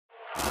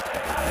What's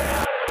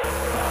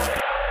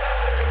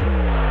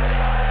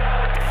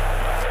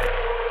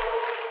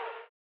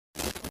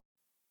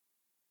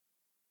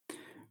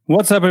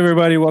up,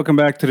 everybody? Welcome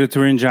back to the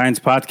Turin Giants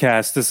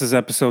podcast. This is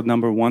episode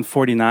number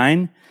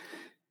 149.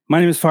 My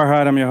name is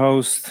Farhad. I'm your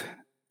host,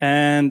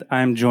 and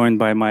I'm joined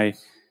by my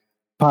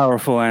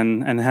powerful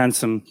and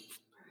handsome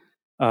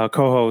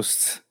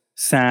co-hosts,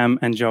 Sam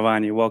and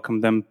Giovanni.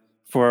 Welcome them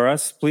for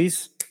us,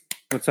 please.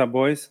 What's up,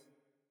 boys?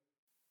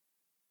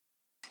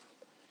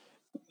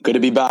 Good to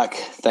be back.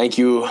 Thank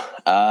you.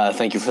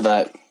 Thank you for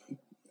that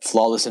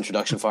flawless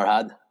introduction,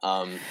 Farhad.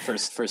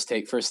 First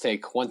take,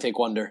 one take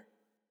wonder.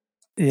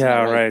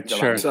 Yeah, right.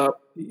 Sure.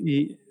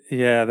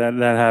 Yeah, that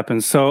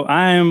happens. So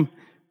I'm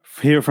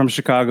here from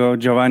Chicago.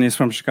 Giovanni is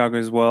from Chicago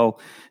as well.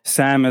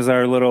 Sam is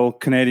our little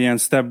Canadian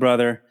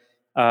stepbrother.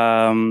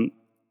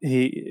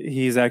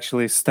 He's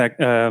actually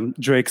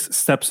Drake's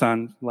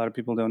stepson. A lot of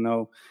people don't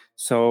know.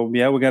 So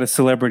yeah, we got a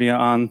celebrity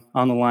on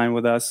the line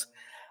with us.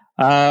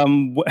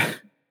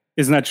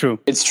 Isn't that true?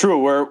 It's true.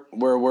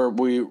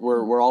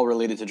 We're all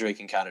related to Drake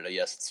in Canada.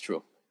 Yes, it's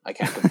true. I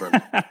can't confirm.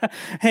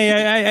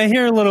 Hey, I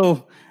hear a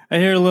little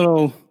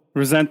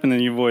resentment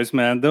in your voice,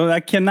 man. Though I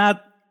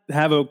cannot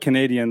have a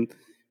Canadian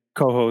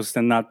co-host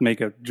and not make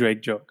a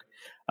Drake joke.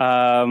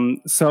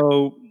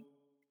 So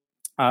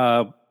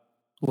a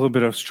little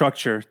bit of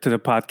structure to the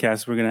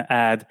podcast we're going to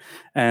add,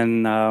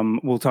 and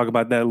we'll talk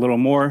about that a little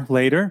more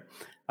later.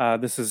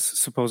 This is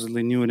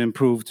supposedly new and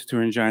improved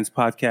Turin Giants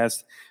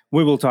podcast.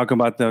 We will talk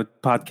about the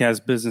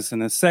podcast business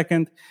in a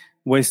second.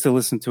 Ways to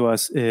listen to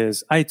us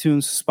is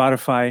iTunes,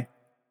 Spotify,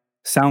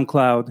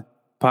 SoundCloud,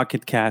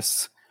 Pocket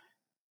Casts.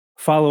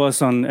 Follow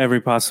us on every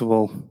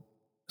possible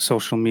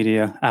social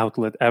media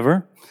outlet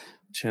ever,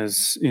 which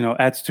is,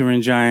 at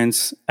Turin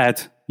Giants,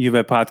 at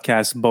Juve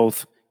Podcast,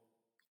 both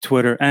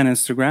Twitter and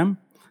Instagram,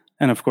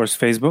 and of course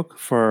Facebook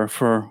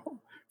for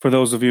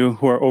those of you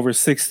who are over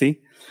 60.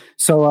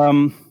 So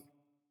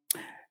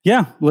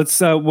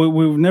let's.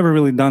 We've never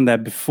really done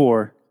that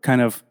before.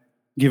 Kind of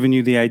giving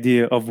you the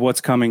idea of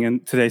what's coming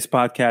in today's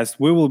podcast.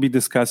 We will be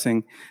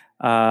discussing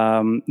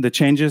the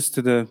changes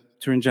to the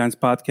Turin Giants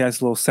podcast,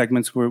 little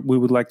segments where we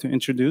would like to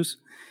introduce.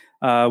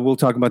 We'll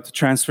talk about the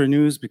transfer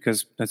news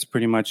because that's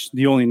pretty much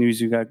the only news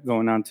you got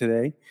going on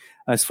today.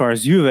 As far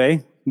as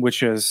Juve,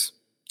 which is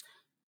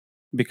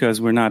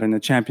because we're not in the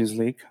Champions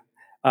League,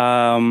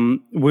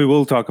 we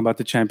will talk about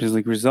the Champions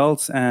League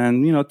results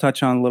and,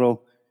 touch on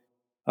little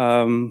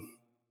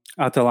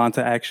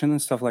Atalanta action and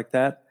stuff like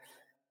that.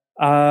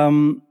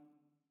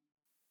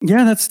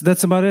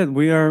 That's about it.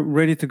 We are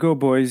ready to go,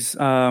 boys.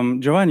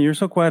 Giovanni, you're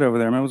so quiet over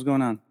there, man. What's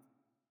going on?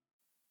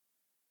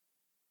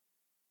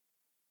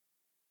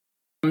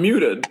 I'm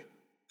muted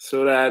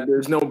so that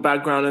there's no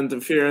background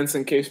interference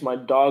in case my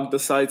dog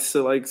decides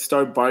to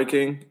start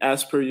barking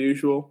as per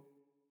usual.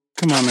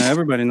 Come on, man.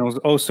 Everybody knows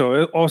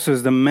Oso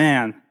is the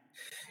man.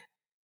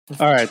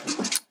 All right.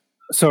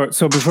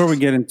 So before we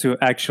get into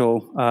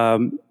actual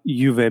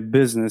Juve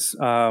business,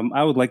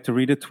 I would like to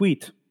read a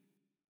tweet.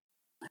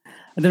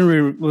 I didn't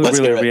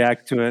really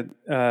react to it.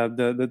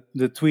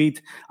 The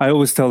tweet, I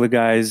always tell the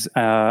guys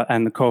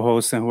and the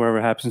co-hosts and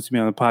whoever happens to be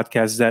on the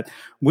podcast that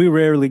we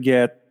rarely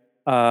get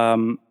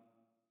kind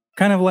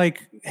of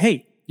like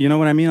hate, you know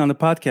what I mean, on the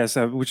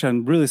podcast, which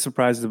I'm really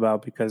surprised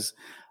about because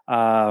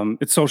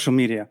it's social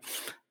media.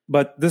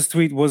 But this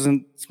tweet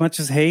wasn't as much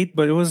as hate,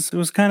 but it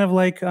was kind of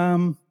like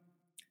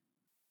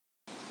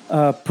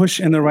push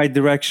in the right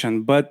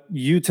direction. But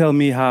you tell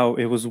me how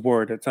it was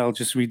worded. I'll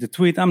just read the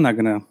tweet. I'm not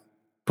gonna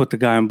put the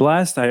guy on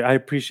blast. I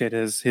appreciate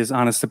his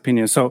honest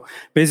opinion. So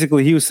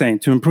basically, he was saying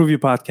to improve your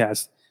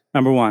podcast,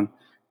 number one,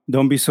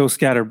 don't be so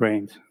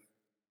scatterbrained.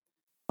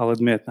 I'll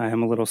admit I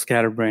am a little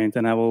scatterbrained,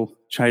 and I will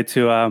try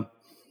to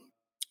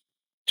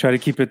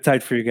keep it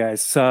tight for you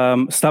guys.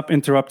 Stop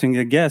interrupting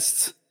your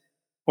guests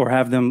or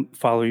have them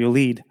follow your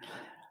lead.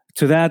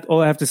 To that,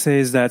 all I have to say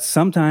is that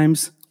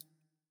sometimes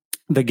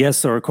the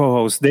guests or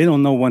co-hosts, they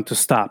don't know when to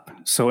stop.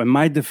 So in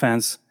my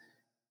defense,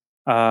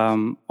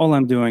 all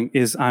I'm doing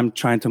is I'm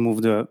trying to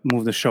move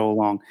the show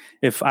along.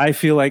 If I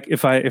feel like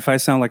if I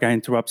sound like I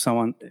interrupt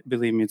someone,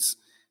 believe me,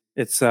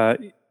 it's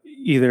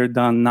either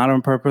done not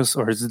on purpose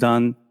or it's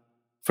done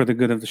for the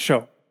good of the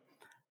show.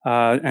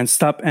 And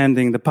stop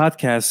ending the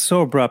podcast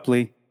so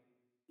abruptly.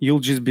 You'll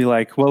just be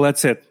like, well,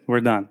 that's it.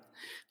 We're done.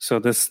 So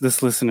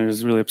this listener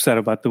is really upset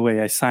about the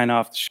way I sign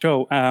off the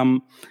show.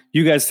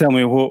 You guys tell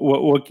me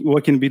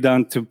what can be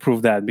done to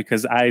prove that,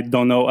 because I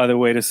don't know other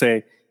way to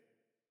say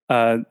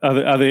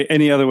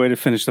any other way to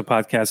finish the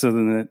podcast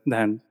other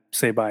than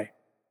say bye.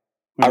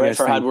 All right,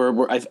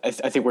 Farhad,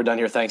 I think we're done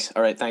here. Thanks.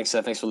 All right, thanks.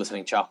 Thanks for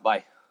listening. Ciao.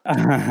 Bye.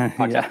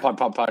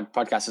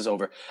 Podcast is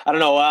over. I don't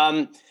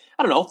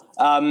know.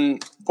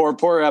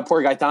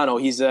 Poor Gaetano.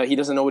 He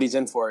doesn't know what he's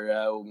in for.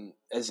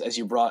 As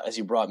you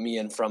brought me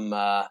in from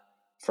the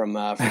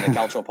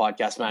Calcio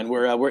podcast, man.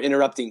 We're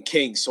interrupting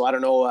King, so I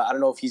don't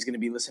know if he's going to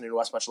be listening to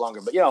us much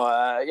longer. But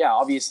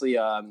obviously,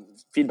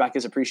 feedback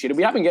is appreciated.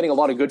 We have been getting a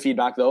lot of good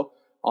feedback though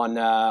on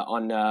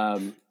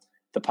the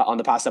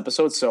past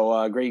episodes.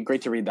 So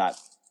great to read that.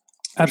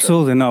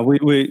 Absolutely. No,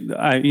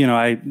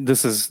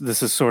 this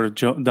is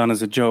sort of done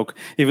as a joke,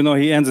 even though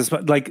he ends this,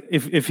 like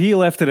if he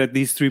left it at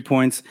these 3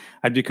 points,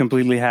 I'd be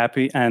completely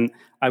happy and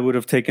I would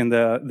have taken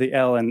the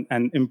L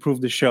and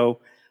improved the show.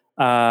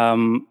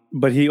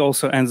 But he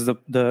also ends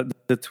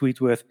the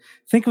tweet with,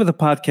 think of the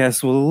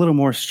podcast with a little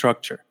more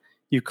structure.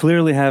 You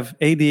clearly have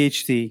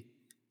ADHD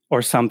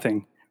or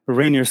something.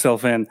 Rein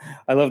yourself in.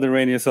 I love the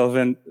rein yourself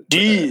in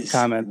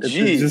comment.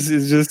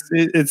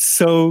 It's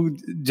so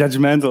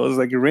judgmental. It's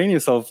like rein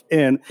yourself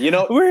in.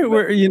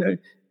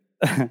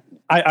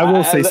 I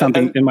will say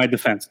something in my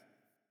defense.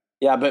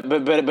 Yeah, but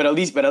at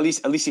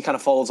least he kind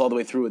of follows all the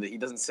way through with it. He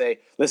doesn't say,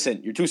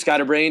 "Listen, you're too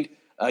scatterbrained.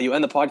 You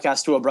end the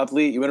podcast too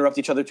abruptly. You interrupt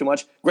each other too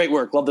much. Great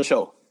work, love the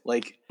show."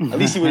 Like at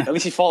least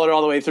he followed it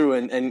all the way through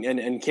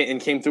and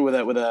came through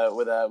with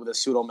a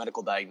pseudo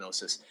medical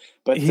diagnosis.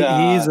 But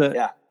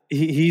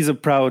he's a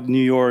proud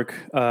New Yorker,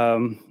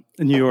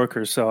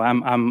 so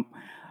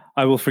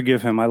I will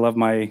forgive him. I love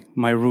my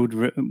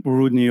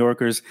rude New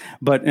Yorkers,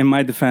 but in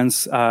my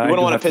defense, you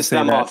wouldn't want to piss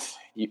them off.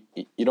 You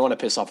don't want to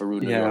piss off a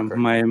rude New Yorker.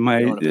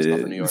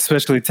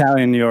 Especially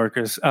Italian New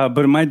Yorkers. But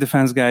in my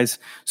defense, guys,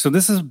 so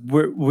this is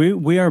where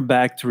we are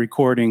back to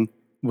recording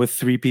with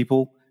 3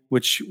 people,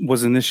 which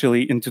was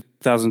initially in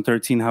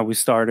 2013 how we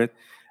started.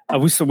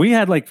 We used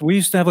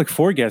to have like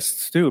 4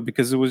 guests too,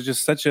 because it was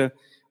just such a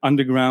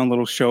underground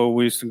little show.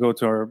 We used to go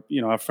to our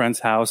friend's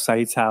house,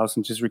 Said's house,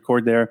 and just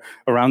record there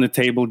around the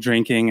table,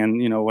 drinking and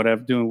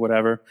doing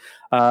whatever.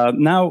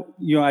 Now,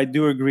 I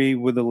do agree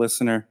with the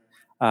listener.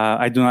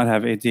 I do not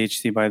have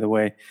ADHD, by the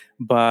way,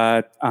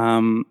 but a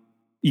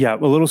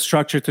little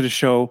structure to the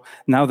show.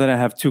 Now that I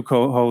have 2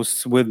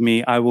 co-hosts with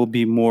me, I will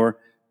be more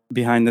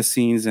behind the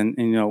scenes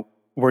and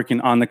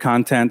working on the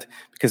content,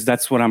 because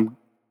that's what I'm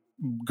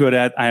good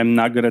at. I am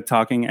not good at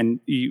talking, and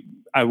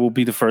I will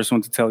be the first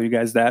one to tell you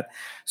guys that.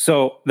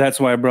 So that's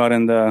why I brought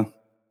in the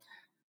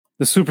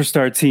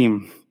superstar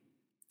team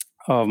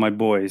of my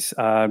boys,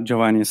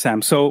 Giovanni and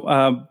Sam.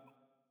 So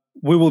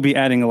we will be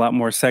adding a lot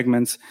more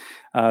segments.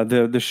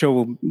 The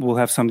show will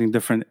have something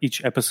different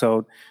each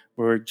episode.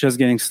 We're just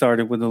getting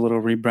started with a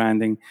little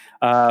rebranding.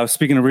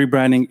 Speaking of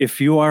rebranding, if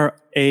you are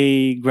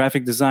a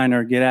graphic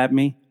designer, get at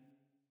me,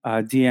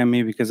 DM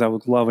me, because I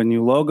would love a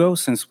new logo,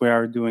 since we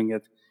are doing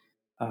it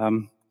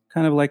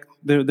kind of like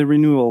the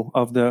renewal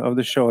of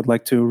the show. I'd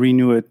like to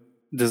renew it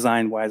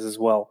design wise as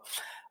well.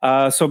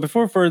 So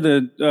before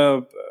further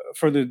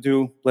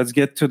ado, let's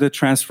get to the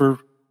transfer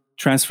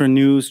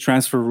news,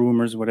 transfer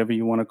rumors, whatever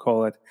you want to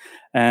call it.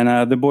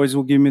 And the boys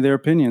will give me their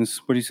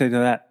opinions. What do you say to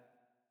that?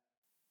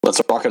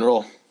 Let's rock and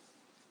roll.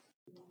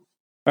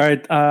 All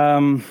right.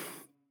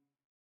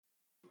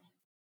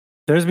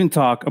 There's been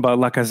talk about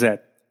Lacazette,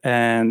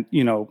 and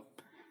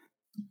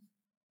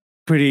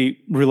pretty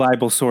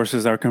reliable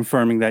sources are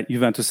confirming that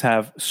Juventus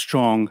have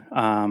strong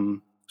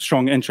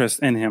interest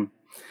in him.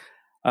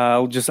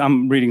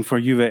 I'm reading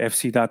for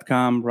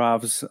juvefc.com,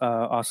 Rav's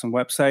awesome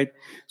website.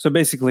 So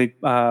basically,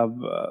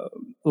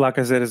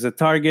 Lacazette is a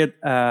target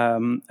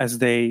as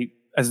they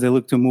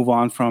look to move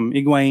on from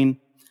Higuain.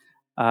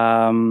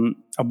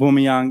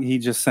 Aubameyang,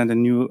 he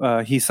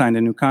signed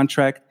a new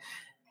contract,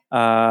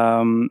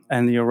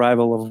 and the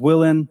arrival of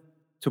Willian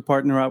to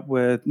partner up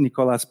with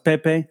Nicolas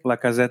Pepe.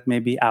 Lacazette may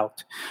be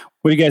out.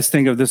 What do you guys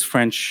think of this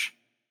French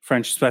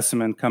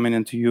specimen coming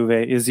into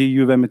Juve? Is he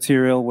Juve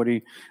material?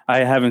 I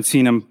haven't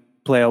seen him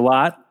play a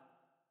lot,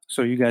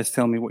 so you guys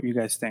tell me what you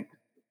guys think.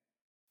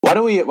 Why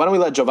don't we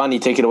let Giovanni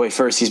take it away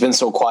first? He's been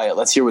so quiet.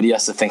 Let's hear what he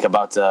has to think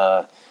about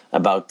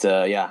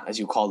as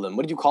you called him.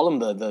 What did you call him?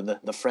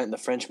 The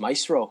French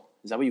maestro?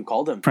 Is that what you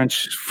called him?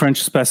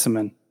 French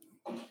specimen.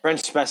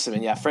 French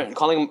specimen, yeah.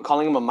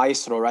 Calling him a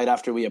maestro right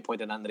after we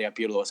appointed Andrea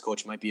Pirlo as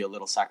coach might be a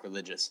little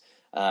sacrilegious.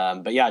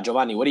 But yeah,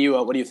 Giovanni, what do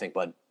you think,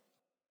 bud?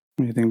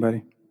 What do you think,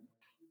 buddy?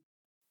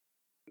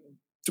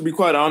 To be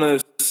quite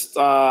honest,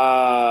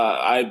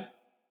 I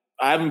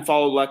haven't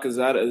followed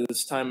Lacazette at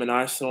this time in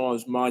Arsenal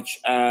as much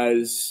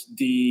as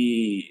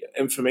the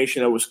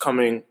information that was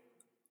coming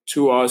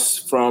to us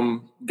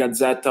from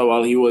Gazzetta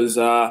while he was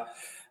at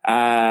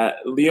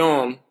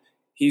Lyon.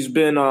 He's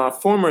been a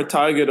former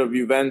target of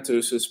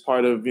Juventus as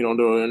part of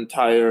the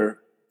entire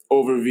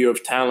overview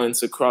of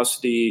talents across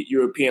the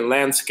European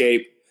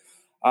landscape.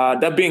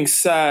 That being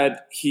said,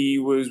 he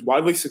was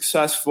widely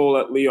successful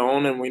at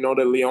Lyon, and we know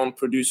that Lyon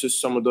produces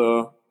some of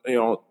the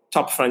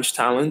top French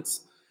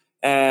talents,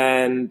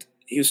 and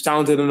he was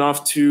talented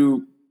enough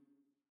to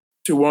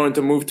warrant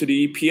a move to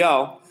the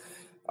EPL.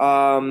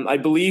 I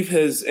believe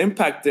his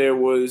impact there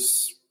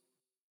was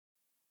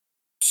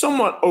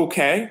somewhat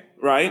okay,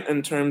 right,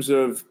 in terms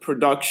of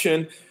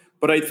production.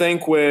 But I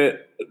think with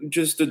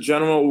just the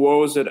general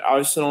woes that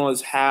Arsenal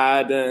has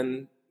had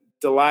and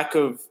the lack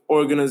of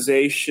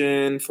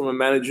organization from a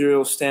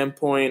managerial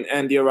standpoint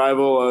and the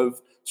arrival of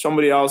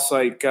somebody else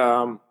like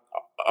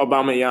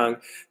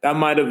Aubameyang, that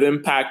might have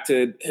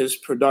impacted his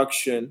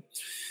production.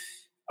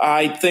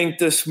 I think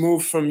this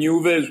move from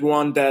Juve is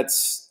one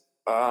that's,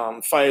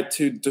 if I had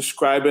to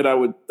describe it, I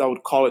would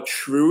call it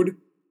shrewd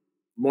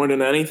more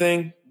than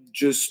anything,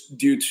 just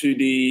due to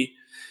the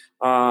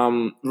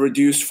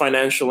reduced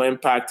financial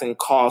impact and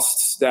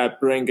costs that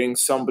bringing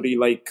somebody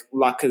like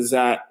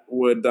Lacazette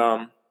would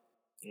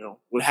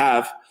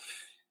have.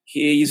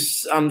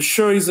 I'm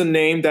sure he's a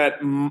name that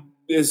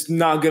is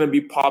not going to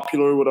be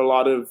popular with a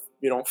lot of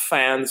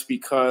fans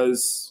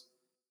because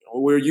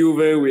we're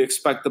Juve, we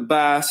expect the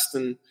best,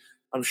 and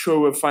I'm sure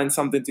we'll find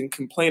something to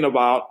complain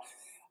about.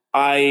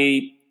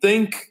 I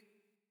think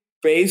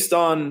based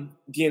on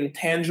the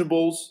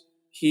intangibles,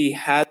 he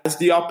has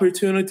the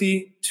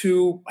opportunity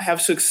to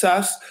have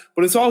success,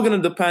 but it's all going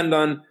to depend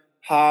on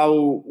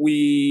how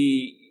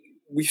we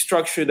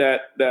structure the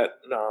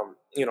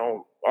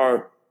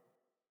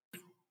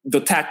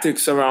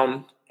tactics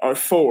around our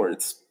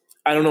forwards.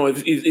 I don't know,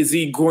 is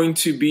he going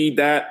to be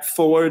that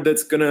forward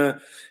that's going to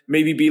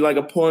maybe be like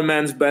a poor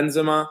man's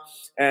Benzema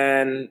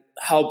and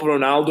help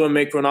Ronaldo and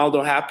make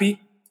Ronaldo happy?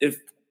 If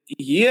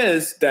he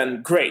is,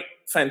 then great.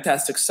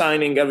 Fantastic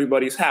signing.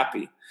 Everybody's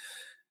happy.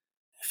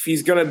 If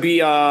he's going to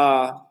be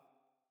a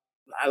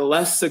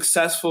less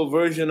successful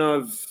version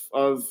of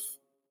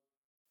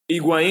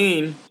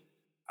Higuain,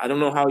 I don't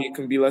know how you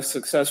can be less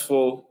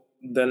successful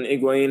than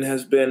Higuain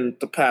has been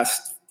the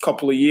past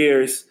couple of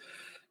years.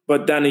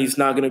 But then he's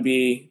not going to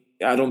be,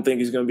 I don't think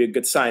he's going to be a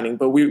good signing.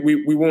 But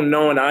we won't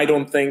know, and I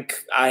don't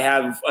think I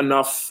have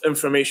enough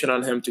information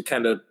on him to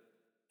kind of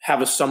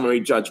have a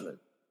summary judgment.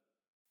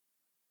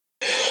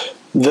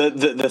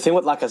 The thing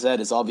with Lacazette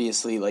is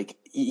obviously like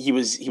he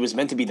was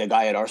meant to be the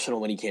guy at Arsenal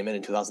when he came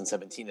in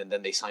 2017, and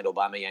then they signed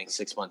Aubameyang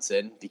 6 months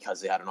in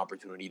because they had an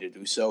opportunity to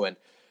do so. And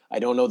I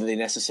don't know that they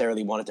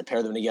necessarily wanted to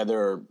pair them together,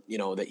 or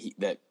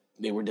that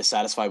they were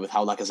dissatisfied with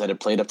how Lacazette had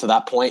played up to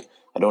that point.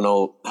 I don't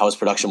know how his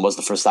production was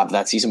the first half of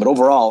that season, but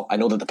overall, I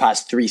know that the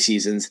past 3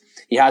 seasons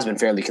he has been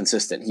fairly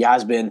consistent. He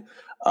has been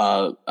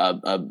a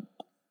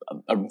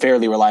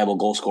fairly reliable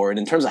goal scorer, and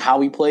in terms of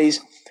how he plays,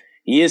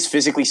 he is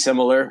physically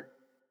similar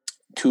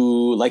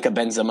to like a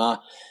Benzema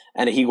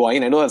and a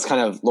Higuain. I know that's kind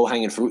of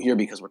low-hanging fruit here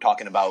because we're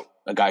talking about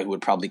a guy who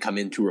would probably come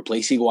in to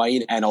replace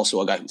Higuain and also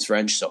a guy who's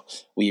French, so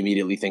we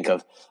immediately think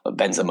of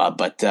Benzema.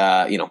 But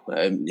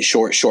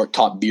short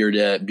top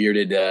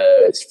bearded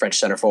French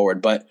center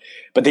forward. But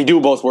they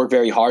do both work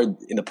very hard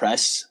in the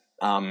press.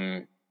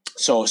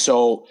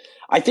 So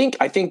I think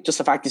just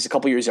the fact he's a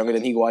couple years younger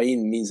than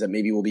Higuain means that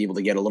maybe we'll be able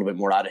to get a little bit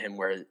more out of him.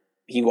 Where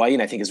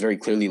Higuain, I think, has very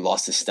clearly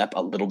lost his step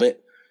a little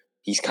bit.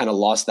 He's kind of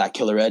lost that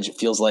killer edge. It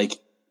feels like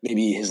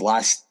maybe his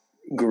last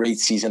great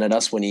season at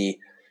us when he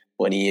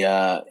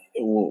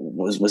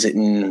was it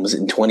in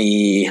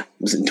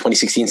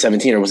 2016,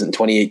 17, or was it in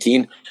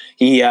 2018?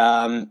 He's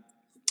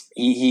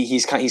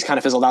kind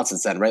of fizzled out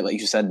since then, right? Like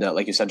you said,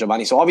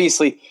 Giovanni. So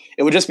obviously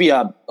it would just be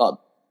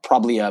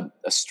probably a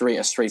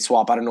straight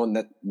swap. I don't know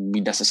that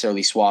we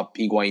necessarily swap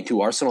Higuain to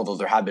Arsenal, though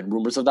there have been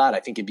rumors of that. I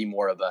think it'd be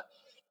more of a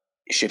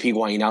ship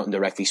Higuain out and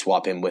directly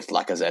swap him with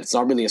Lacazette. It's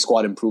not really a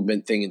squad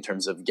improvement thing in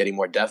terms of getting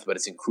more depth, but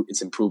it's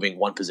improving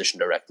one position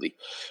directly.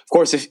 Of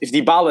course, if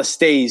Dybala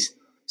stays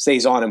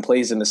on and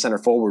plays in the center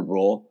forward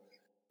role,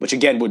 which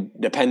again would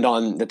depend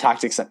on the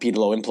tactics that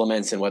Pirlo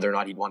implements and whether or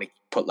not he'd want to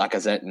put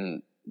Lacazette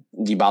and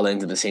Dybala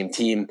into the same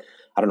team.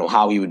 I don't know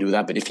how he would do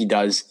that, but if he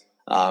does,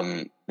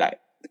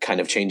 that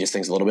kind of changes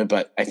things a little bit.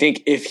 But I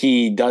think if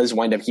he does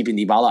wind up keeping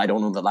Dybala, I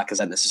don't know that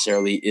Lacazette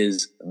necessarily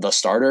is the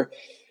starter.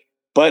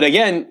 But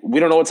again, we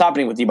don't know what's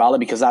happening with Dybala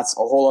because that's a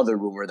whole other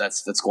rumor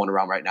that's going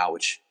around right now,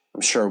 which I'm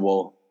sure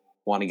we'll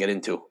want to get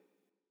into.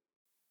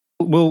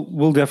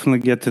 We'll definitely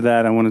get to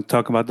that. I want to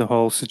talk about the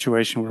whole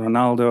situation with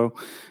Ronaldo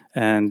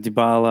and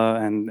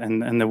Dybala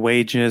and the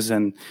wages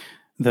and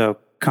the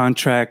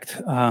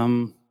contract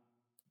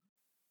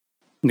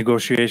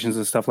negotiations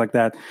and stuff like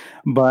that.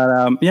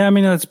 But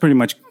that's pretty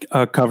much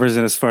covers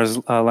it as far as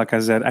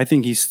Lacazette. I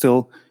think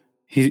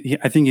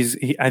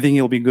I think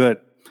he'll be good.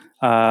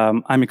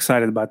 I'm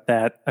excited about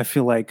that. I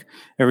feel like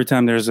every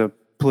time there's a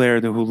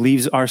player who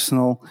leaves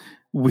Arsenal,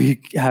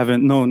 we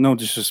haven't, no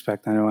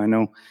disrespect. I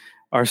know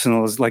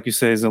Arsenal is, like you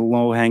say, is a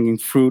low hanging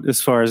fruit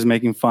as far as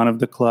making fun of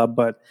the club,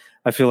 but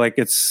I feel like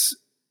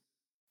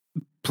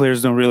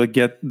players don't really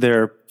get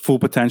their full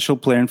potential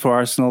playing for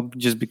Arsenal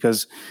just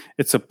because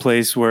it's a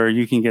place where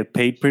you can get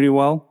paid pretty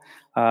well.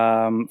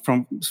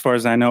 From as far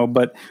as I know,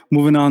 but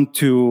moving on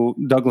to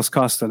Douglas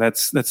Costa,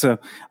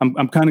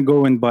 I'm kind of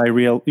going by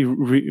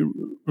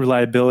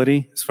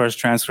reliability as far as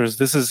transfers.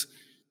 This is,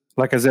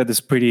 like I said,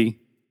 is pretty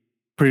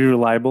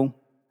reliable,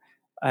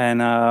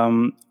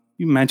 and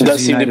Manchester It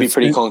does seem to be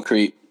pretty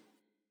concrete.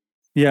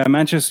 Yeah,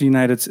 Manchester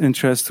United's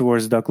interest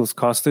towards Douglas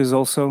Costa is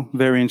also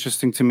very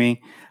interesting to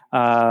me.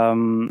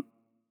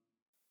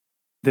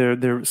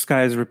 Their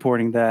Sky is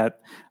reporting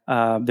that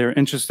they're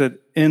interested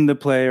in the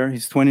player.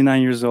 He's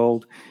 29 years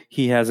old.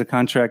 He has a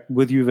contract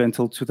with Juve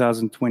until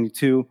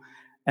 2022.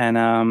 And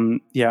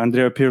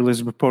Andrea Pirlo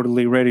is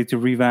reportedly ready to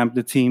revamp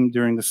the team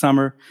during the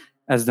summer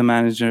as the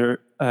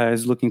manager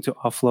is looking to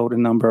offload a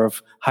number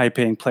of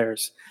high-paying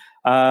players.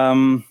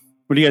 What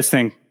do you guys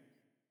think?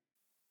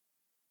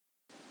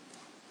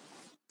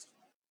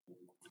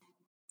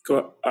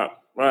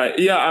 Right.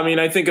 Yeah, I mean,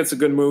 I think it's a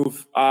good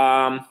move.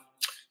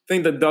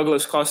 think the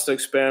Douglas Costa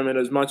experiment,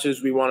 as much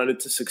as we wanted it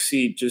to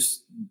succeed,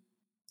 just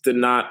did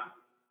not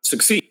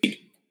succeed.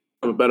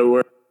 A better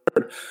word.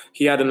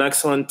 He had an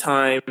excellent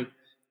time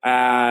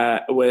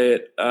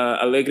with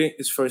Allegri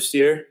his first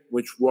year,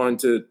 which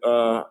warranted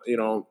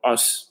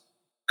us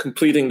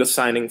completing the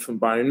signing from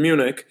Bayern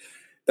Munich.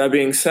 That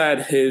being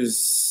said,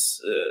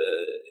 his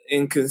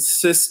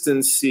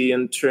inconsistency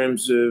in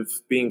terms of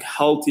being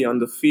healthy on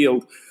the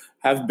field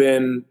have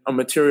been a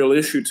material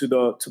issue to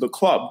the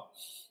club.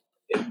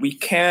 We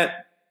can't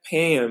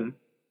pay him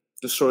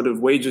the sort of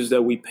wages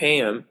that we pay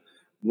him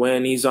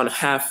when he's on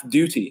half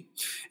duty.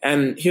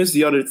 And here's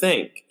the other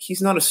thing.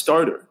 He's not a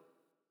starter.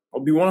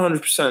 I'll be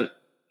 100%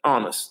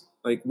 honest.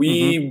 Like,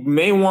 we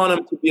may want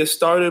him to be a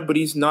starter, but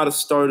he's not a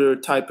starter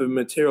type of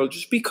material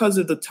just because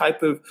of the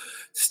type of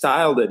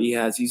style that he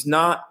has. He's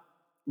not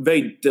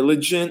very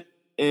diligent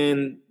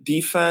in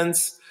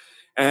defense.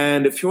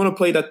 And if you want to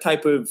play that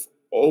type of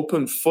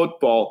open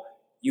football,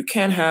 you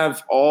can't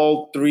have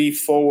all three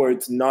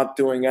forwards not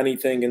doing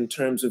anything in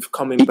terms of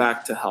coming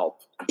back to help.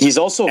 He's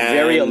also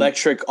very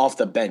electric off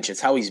the bench.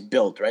 It's how he's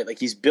built, right? Like,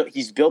 he's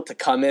built to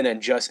come in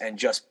and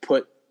just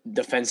put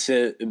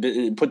defenses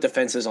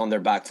on their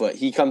back foot.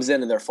 He comes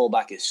in and their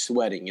fullback is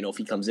sweating, if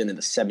he comes in the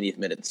 70th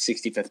minute, the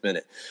 65th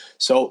minute.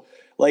 So,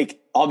 like,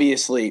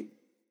 obviously,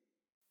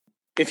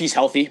 if he's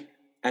healthy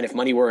and if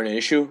money weren't an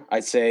issue,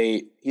 I'd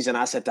say he's an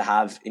asset to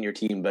have in your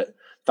team. But the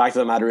fact of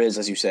the matter is,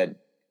 as you said,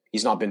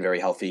 he's not been very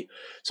healthy.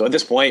 So at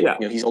this point,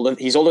 he's older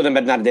than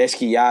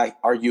Bernardeschi. Yeah,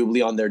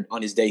 arguably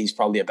on his day, he's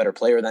probably a better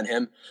player than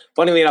him.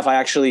 Funnily enough, I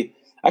actually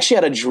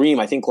had a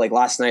dream, I think like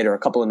last night or a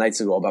couple of nights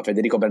ago, about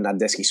Federico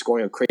Bernardeschi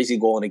scoring a crazy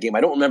goal in a game.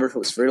 I don't remember if it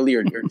was for Italy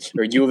or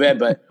Juve,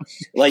 but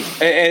like,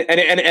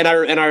 and I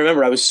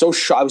remember I was so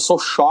shocked because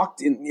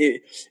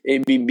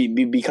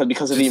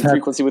of the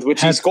infrequency with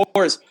which he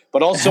scores,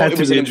 but also it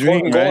was an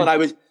important goal, right?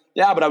 And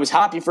but I was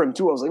happy for him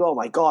too. I was like, oh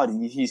my God,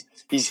 he's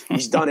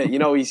done it.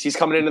 He's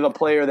coming into the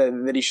player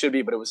that he should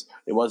be, but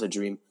it was a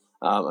dream,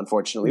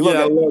 unfortunately.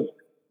 Go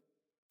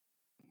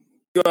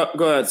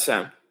ahead,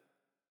 Sam.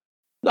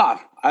 Nah,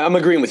 I'm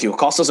agreeing with you.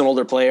 Costa's an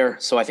older player,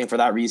 so I think for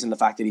that reason, the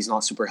fact that he's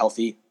not super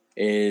healthy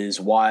is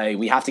why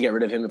we have to get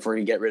rid of him if we're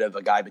going to get rid of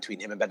a guy between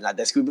him and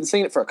Bernardeschi. We've been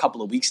saying it for a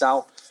couple of weeks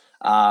now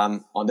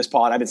on this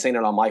pod. I've been saying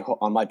it on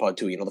my pod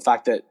too. The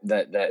fact that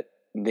Dejan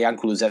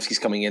Kulusevski's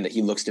coming in, that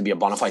he looks to be a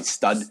bona fide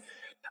stud,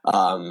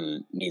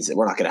 means that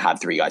we're not going to have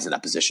three guys in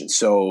that position.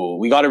 So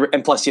we got to,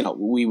 and plus,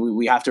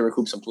 we have to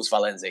recoup some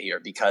plusvalenza here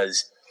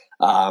because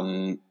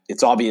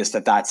it's obvious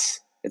that that's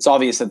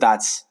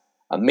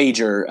a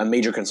major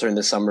concern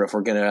this summer if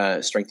we're going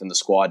to strengthen the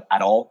squad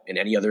at all in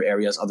any other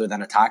areas other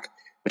than attack,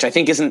 which I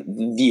think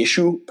isn't the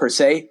issue per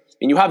se.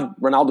 And you have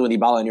Ronaldo and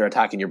Dybala in your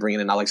attack, and you're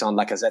bringing in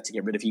Alexandre Lacazette to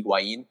get rid of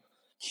Higuain.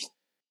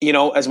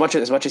 As much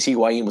as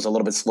Higuain was a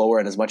little bit slower,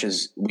 and as much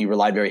as we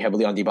relied very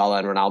heavily on Dybala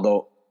and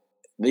Ronaldo,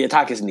 the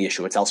attack isn't the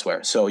issue; it's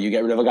elsewhere. So you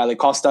get rid of a guy like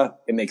Costa,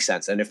 it makes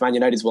sense. And if Man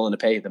United is willing to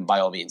pay, then by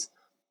all means.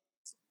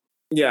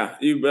 Yeah,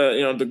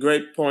 the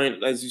great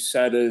point, as you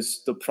said,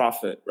 is the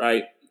profit,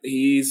 right?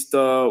 He's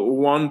the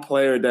one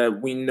player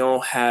that we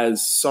know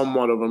has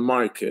somewhat of a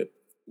market.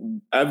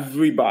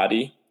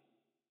 Everybody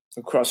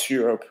across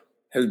Europe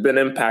has been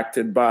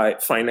impacted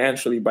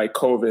financially by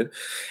COVID.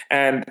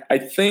 And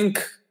I'm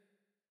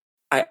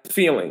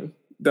feeling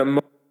that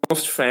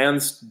most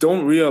fans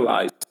don't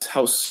realize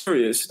how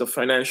serious the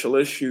financial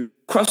issue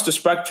across the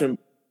spectrum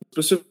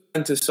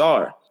specifically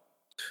are.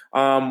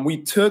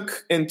 We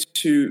took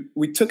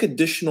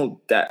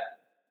additional debt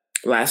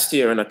last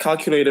year and a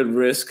calculated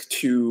risk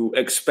to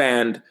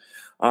expand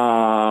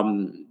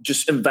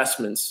just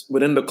investments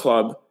within the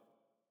club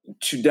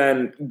to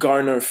then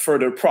garner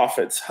further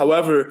profits.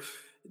 However,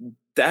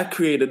 that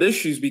created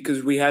issues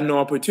because we had no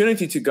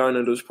opportunity to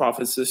garner those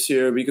profits this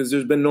year because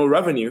there's been no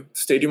revenue. The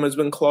stadium has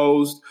been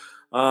closed.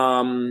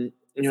 A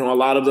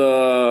lot of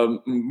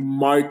the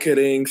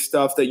marketing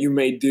stuff that you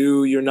may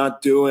do, you're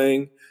not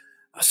doing.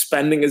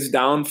 Spending is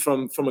down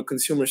from a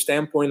consumer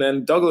standpoint,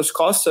 and Douglas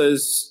Costa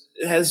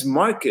has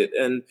market,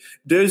 and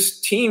there's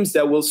teams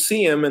that will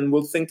see him and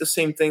will think the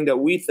same thing that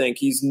we think.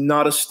 He's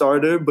not a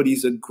starter, but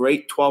he's a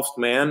great 12th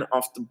man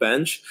off the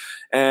bench,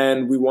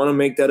 and we want to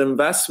make that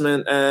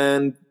investment,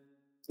 and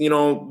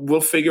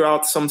we'll figure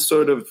out some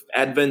sort of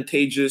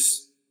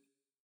advantageous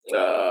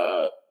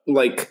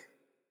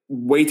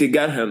way to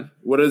get him.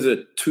 What is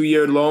it,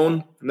 2-year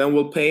loan, and then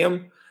we'll pay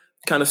him?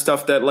 Kind of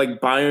stuff that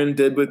like Bayern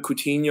did with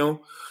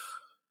Coutinho.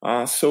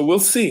 So we'll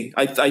see.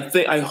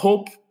 I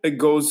hope it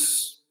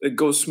goes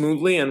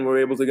smoothly and we're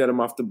able to get him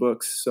off the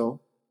books.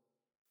 So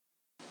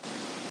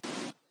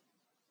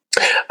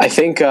I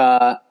think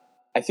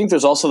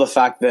there's also the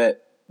fact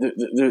that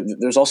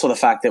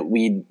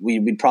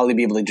we'd probably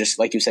be able to just,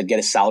 like you said, get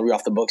his salary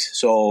off the books.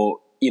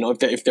 So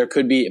if there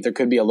could be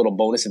a little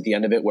bonus at the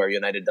end of it where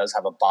United does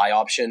have a buy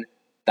option,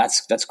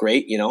 that's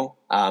great, or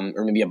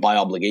maybe a buy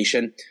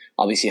obligation.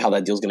 Obviously, how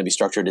that deal is going to be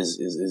structured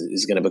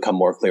is going to become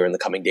more clear in the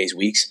coming days,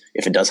 weeks,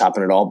 if it does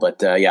happen at all.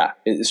 But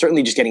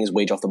certainly just getting his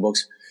wage off the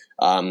books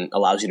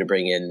allows you to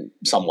bring in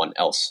someone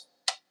else.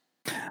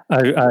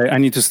 I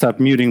need to stop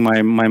muting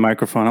my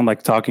microphone. I'm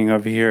like talking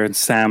over here, and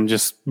Sam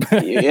just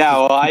yeah.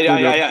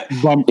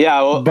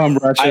 Well, bum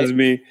rushes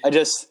me.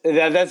 This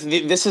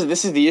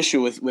is the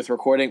issue with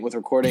recording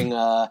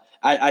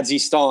at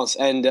Distance,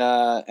 and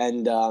I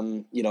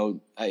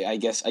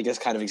guess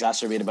kind of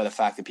exacerbated by the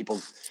fact that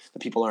people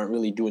aren't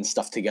really doing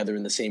stuff together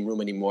in the same room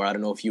anymore. I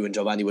don't know if you and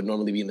Giovanni would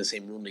normally be in the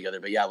same room together,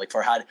 but yeah, like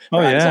Farhad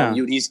is on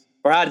mute.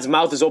 Farhad's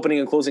mouth is opening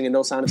and closing and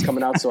no sound is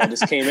coming out, so I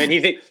just came in.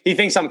 He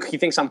thinks I'm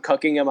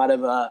cucking him out of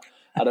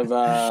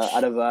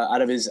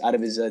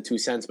his 2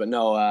 cents, but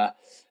no. I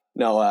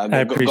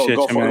appreciate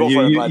you,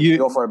 man.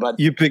 Go for it, bud.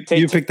 You picked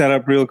that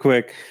up real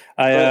quick.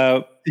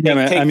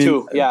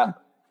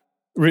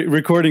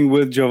 Recording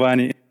with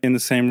Giovanni in the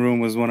same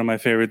room was one of my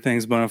favorite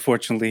things, but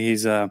unfortunately,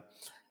 he's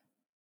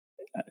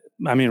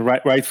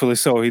rightfully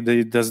so. He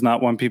does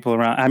not want people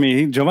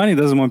around. Giovanni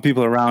doesn't want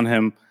people around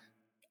him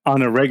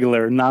on a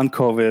regular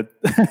non-COVID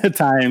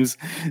times.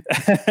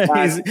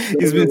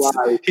 he's been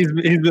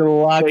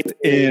locked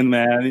in,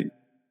 man.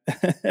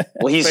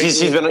 Well, he's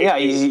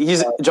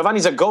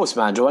Giovanni's a ghost,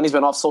 man. Giovanni's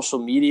been off social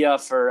media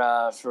for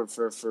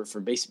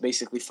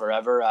basically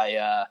forever.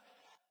 I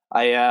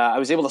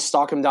was able to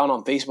stalk him down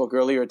on Facebook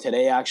earlier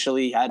today.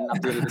 Actually, he hadn't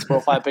updated his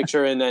profile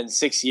picture in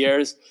 6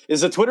 years.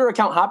 Is the Twitter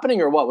account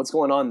happening or what? What's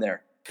going on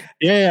there?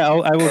 Yeah,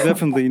 I will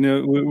definitely.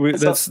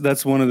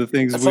 That's one of the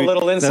things. That's a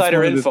little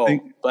insider info,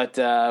 but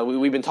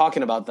we've been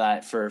talking about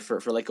that for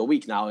like a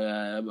week now,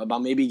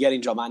 about maybe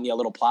getting Giovanni a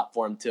little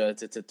platform to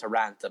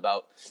rant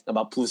about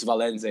Plus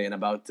Valenze and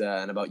about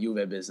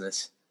Juve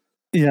business.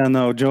 Yeah,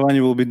 no,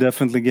 Giovanni will be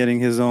definitely getting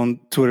his own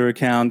Twitter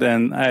account,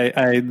 and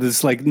I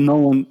this like no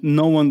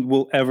one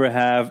will ever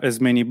have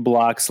as many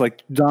blocks.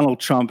 Like Donald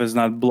Trump has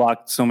not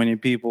blocked so many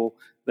people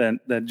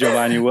that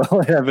Giovanni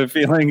will. I have a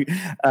feeling.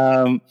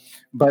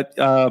 But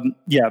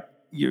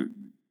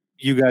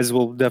you guys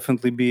will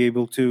definitely be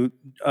able to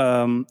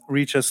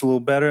reach us a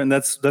little better, and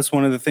that's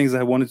one of the things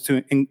I wanted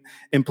to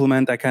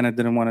implement. I kind of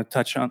didn't want to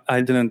touch on.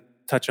 I didn't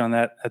touch on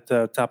that at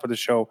the top of the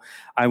show.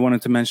 I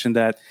wanted to mention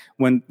that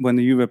when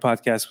the Juve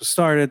podcast was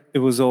started, it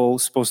was all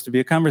supposed to be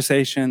a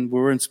conversation. We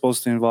weren't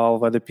supposed to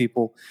involve other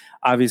people.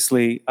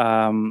 Obviously,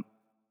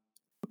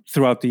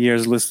 throughout the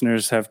years,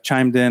 listeners have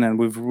chimed in, and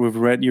we've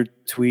read your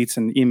tweets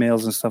and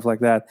emails and stuff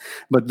like that.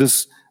 But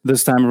this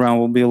time around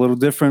will be a little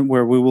different,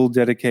 where we will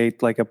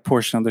dedicate like a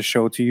portion of the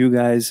show to you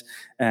guys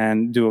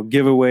and do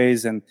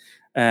giveaways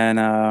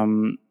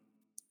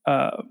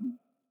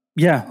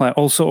like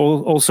also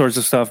all sorts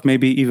of stuff.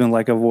 Maybe even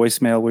like a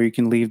voicemail where you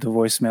can leave the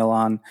voicemail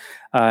on,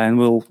 and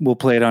we'll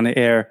play it on the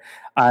air.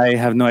 I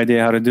have no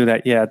idea how to do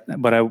that yet,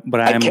 but I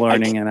am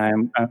learning,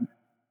 and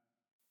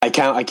I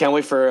can't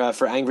wait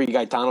for Angry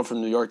Gaetano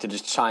from New York to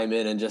just chime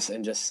in and just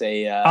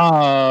say.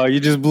 You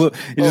just blew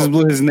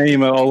his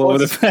name all over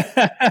the place.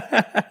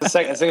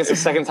 I think it's the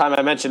second time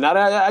I mentioned that.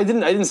 I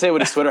didn't say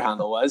what his Twitter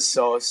handle was,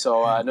 so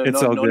no need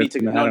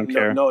to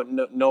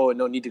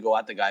no need to go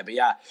at the guy. But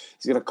yeah,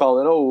 he's gonna call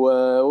it.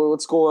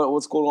 What's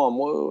going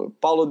on?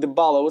 Paulo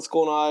Dybala, what's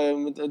going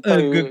on?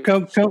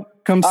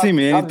 Come see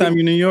me anytime you're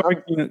in New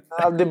York.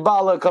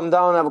 Dybala, come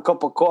down, have a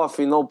cup of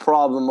coffee, no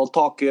problem. We'll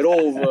talk it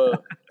over.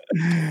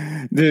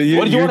 Dude,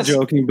 you're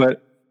joking,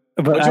 but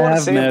I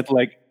have met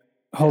like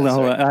hold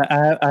on.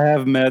 I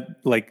have met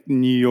like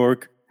New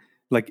York,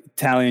 like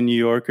Italian New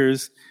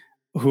Yorkers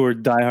who are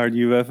diehard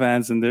Juve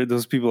fans, and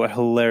those people are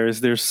hilarious.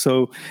 They're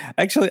so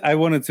actually. I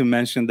wanted to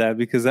mention that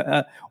because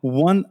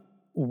one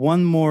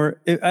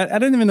more. I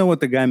didn't even know what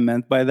the guy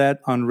meant by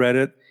that on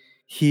Reddit.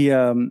 He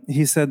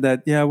said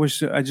that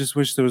I just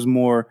wish there was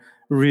more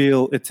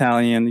real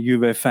Italian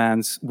Juve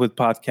fans with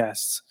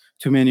podcasts.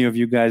 Too many of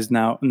you guys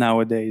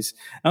nowadays.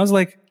 I was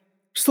like,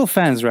 we're still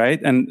fans,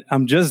 right? And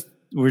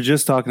we're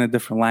just talking a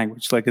different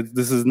language. Like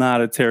this is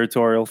not a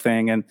territorial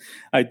thing. And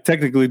I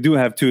technically do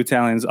have 2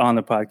 Italians on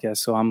the podcast,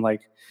 so I'm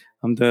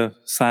the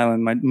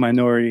silent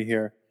minority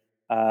here.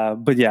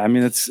 But yeah, I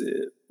mean, I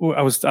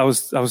was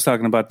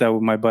talking about that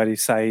with my buddy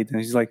Saeed,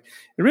 and he's like,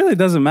 it really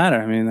doesn't matter.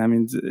 I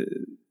mean,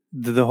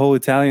 the whole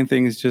Italian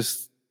thing is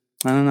just,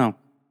 I don't know,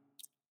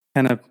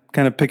 kind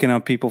of picking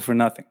up people for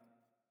nothing.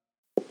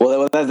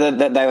 Well,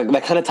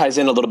 that kind of ties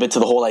in a little bit to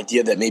the whole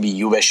idea that maybe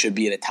Juve should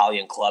be an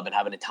Italian club and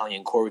have an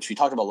Italian core, which we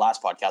talked about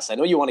last podcast. I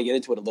know you want to get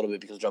into it a little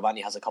bit because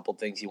Giovanni has a couple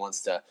things he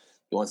wants to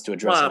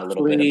address in a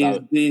little bit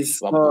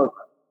about.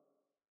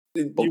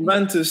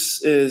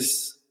 Juventus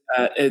is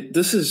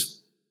this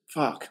is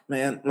fuck,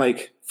 man.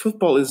 Like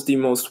football is the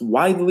most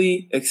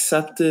widely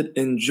accepted,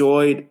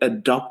 enjoyed,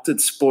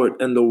 adopted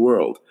sport in the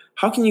world.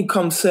 How can you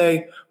come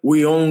say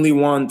we only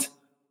want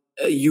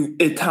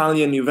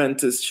Italian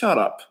Juventus? Shut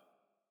up.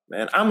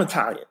 Man, I'm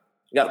Italian.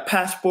 I got a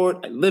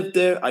passport. I live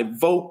there. I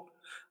vote.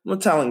 I'm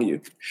telling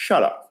you,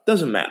 shut up.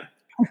 Doesn't matter.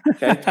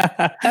 Okay?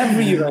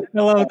 Every Juventus I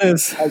love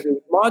this. has a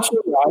martial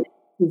right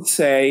to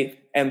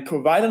say and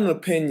provide an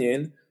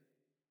opinion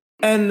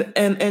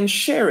and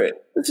share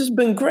it. This has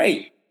been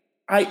great.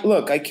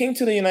 I came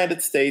to the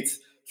United States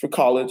for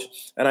college,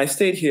 and I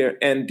stayed here,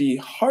 and the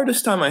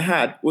hardest time I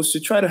had was to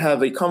try to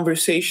have a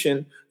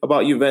conversation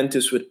about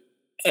Juventus with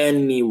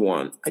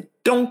anyone. I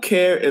don't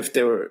care if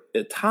they were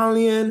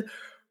Italian,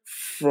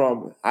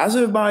 from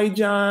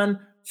Azerbaijan,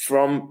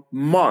 from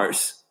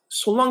Mars.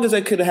 So long as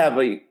I could have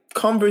a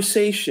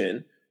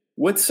conversation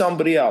with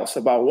somebody else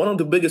about one of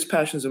the biggest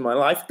passions in my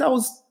life,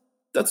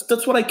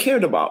 that's what I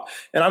cared about.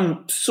 And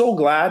I'm so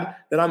glad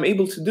that I'm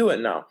able to do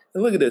it now.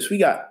 And look at this. We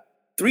got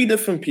 3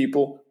 different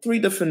people, 3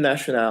 different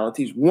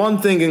nationalities, one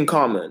thing in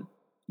common: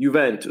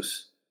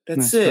 Juventus.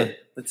 That's it. Right.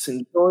 Let's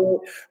enjoy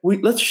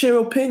it. Let's share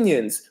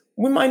opinions.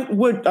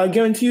 I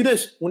guarantee you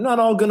this, we're not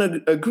all going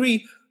to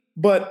agree,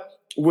 but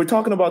we're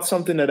talking about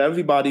something that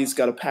everybody's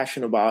got a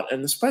passion about.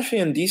 And especially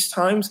in these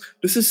times,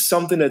 this is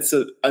something that's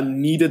a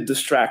needed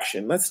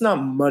distraction. Let's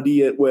not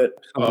muddy it with,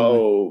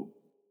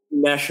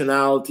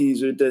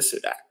 nationalities or this or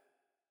that.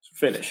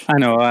 Finish. I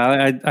know.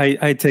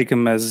 I take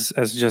them as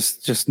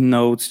just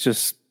notes,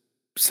 just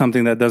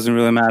something that doesn't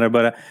really matter.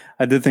 But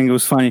I did think it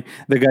was funny.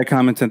 The guy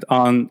commented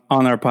on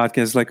our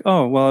podcast, like,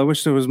 "Oh, well, I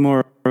wish there was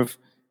more of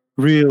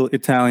real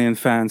Italian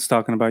fans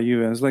talking about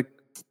you." I was like,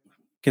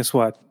 "Guess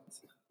what?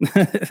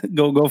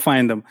 go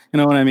find them." You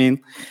know what I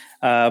mean?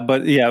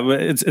 But yeah,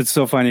 it's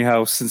so funny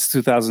how since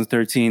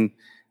 2013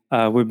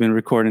 we've been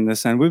recording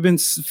this, and we've been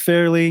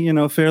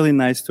fairly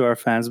nice to our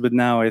fans. But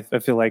now I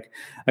feel like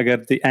I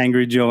got the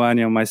angry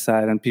Giovanni on my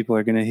side, and people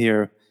are going to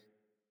hear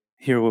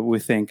what we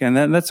think, and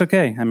that's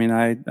okay. I mean,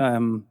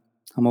 I'm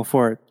all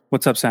for it.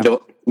 What's up, Sam?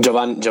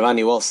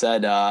 Giovanni, well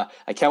said. I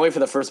can't wait for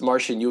the first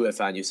Martian Juve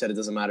fan. You said it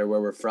doesn't matter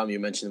where we're from. You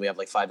mentioned we have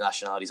like 5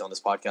 nationalities on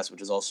this podcast,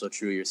 which is also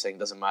true. You're saying it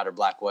doesn't matter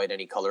black, white,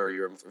 any color, or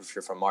if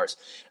you're from Mars.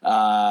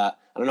 I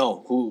don't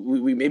know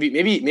who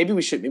maybe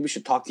we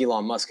should talk to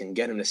Elon Musk and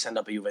get him to send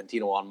up a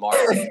Juventino on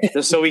Mars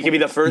just so we can be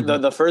the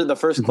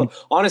first club.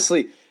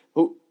 Honestly,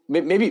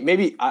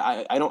 Maybe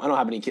I don't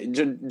have any kids.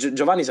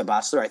 Giovanni's a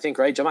bachelor, I think,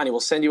 right? Giovanni, we'll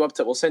send you up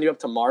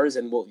to Mars,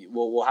 and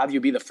we'll have you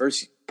be the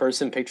first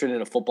person pictured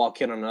in a football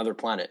kit on another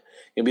planet.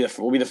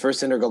 We'll be the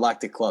first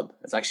intergalactic club.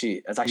 It's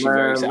actually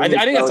very exciting.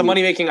 I think that's a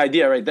money-making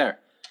idea right there.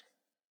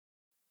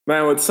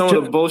 Man, with some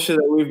of the bullshit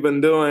that we've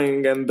been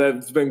doing and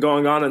that's been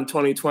going on in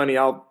 2020,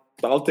 I'll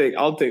take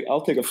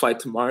a flight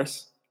to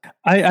Mars.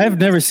 I've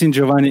never seen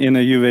Giovanni in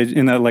a Juve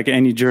like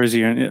any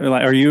jersey.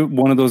 Are you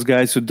one of those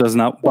guys who does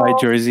not buy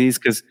jerseys?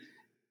 Because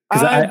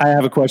I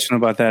have a question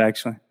about that,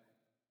 actually.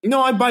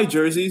 No, I buy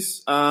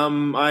jerseys.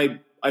 I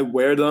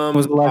wear them. What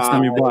was the last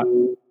time you bought?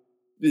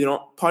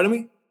 Pardon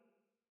me?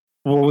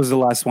 What was the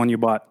last one you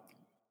bought?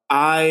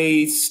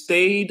 I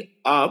stayed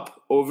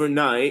up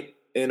overnight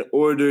in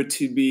order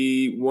to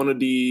be one of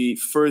the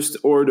first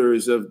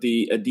orders of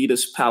the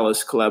Adidas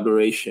Palace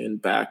collaboration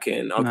back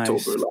in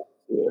October last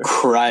year.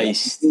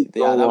 Christ.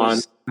 Yeah, that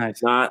was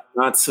nice.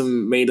 Not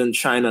some made in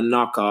China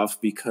knockoff,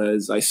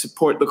 because I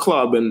support the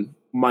club and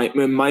my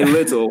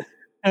little.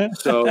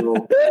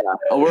 So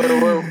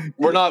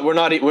we're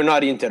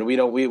not Inter. We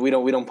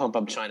don't pump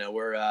up China.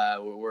 We're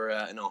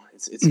no.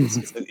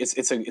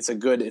 It's a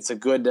good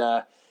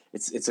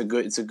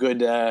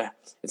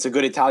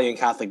Italian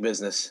Catholic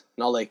business.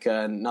 Not like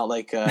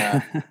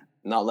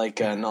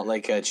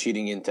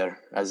cheating Inter,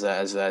 as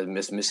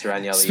Mr.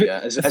 Agnelli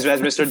as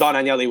Mr. Don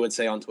Agnelli would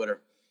say on Twitter.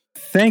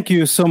 Thank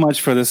you so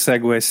much for this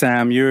segue,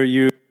 Sam.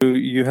 You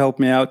helped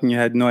me out, and you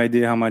had no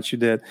idea how much you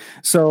did.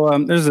 So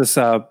there's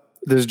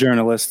this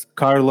journalist,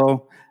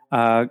 Carlo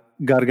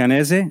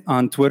Garganese,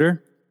 on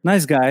Twitter.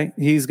 Nice guy.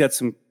 He's got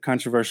some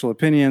controversial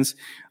opinions.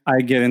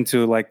 I get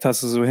into like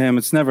tussles with him.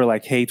 It's never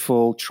like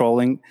hateful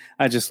trolling.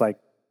 I just like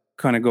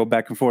kind of go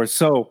back and forth.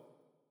 So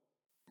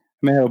I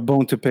may have a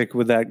bone to pick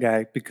with that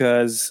guy,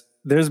 because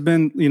there's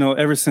been,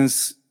 ever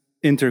since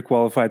Inter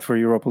qualified for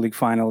Europa League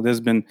final, there's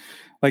been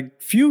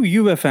like few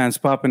Juve fans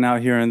popping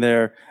out here and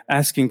there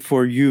asking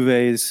for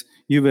Juve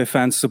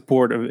fans'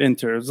 support of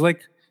Inter. It's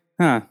like,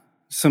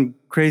 some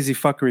crazy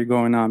fuckery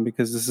going on,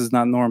 because this is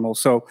not normal.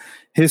 So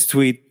his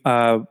tweet,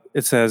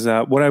 it says,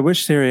 what I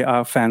wish Serie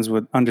A fans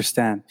would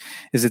understand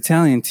is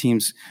Italian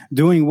teams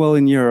doing well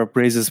in Europe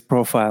raises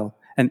profile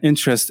and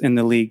interest in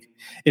the league.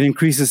 It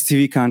increases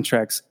TV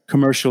contracts,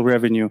 commercial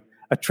revenue,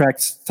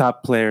 attracts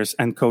top players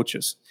and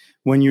coaches.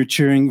 When you're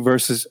cheering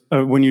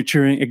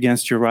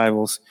against your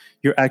rivals,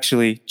 you're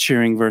actually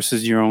cheering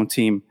versus your own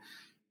team.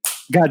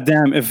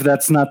 Goddamn, if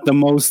that's not the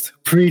most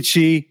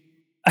preachy,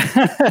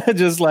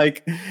 just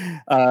like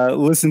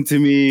listen to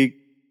me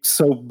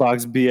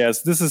soapbox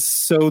BS. This is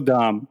so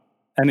dumb.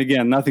 And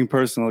again, nothing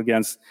personal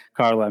against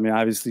Carlo. I mean,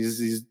 obviously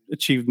he's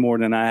achieved more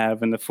than I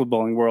have in the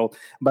footballing world.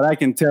 But I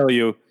can tell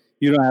you,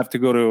 you don't have to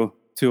go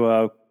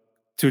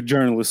to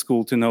journalist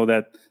school to know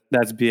that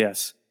that's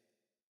BS.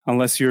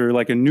 Unless you're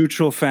like a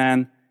neutral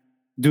fan,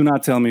 do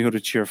not tell me who to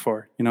cheer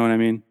for. You know what I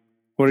mean?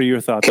 What are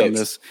your thoughts on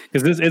this?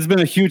 Because it's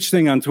been a huge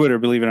thing on Twitter,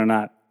 believe it or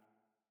not.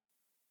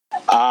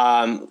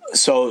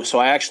 So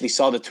I actually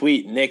saw the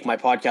tweet. Nick, my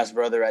podcast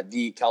brother at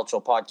the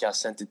Calcio Podcast,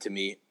 sent it to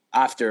me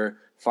after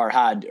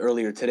Farhad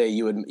earlier today.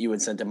 You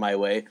had sent it my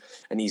way,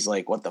 and he's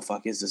like, "What the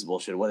fuck is this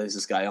bullshit? What is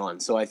this guy on?"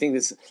 So I think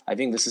this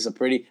is a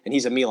pretty, and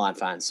he's a Milan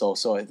fan. So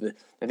I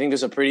think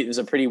there's a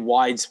pretty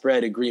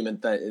widespread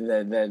agreement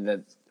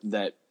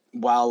that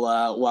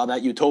while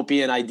that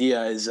utopian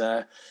idea is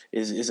a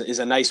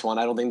nice one,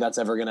 I don't think that's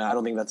ever gonna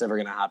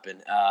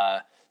happen.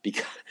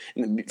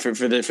 Because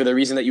for the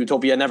reason that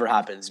utopia never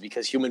happens,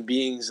 because human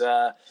beings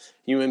are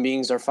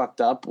fucked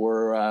up.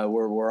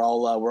 We're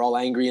all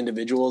angry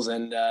individuals,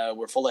 and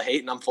we're full of hate,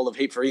 and I'm full of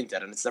hate for Inter,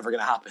 and it's never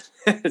gonna happen.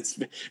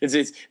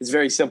 it's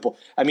very simple.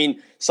 I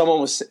mean,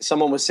 someone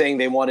was saying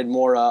they wanted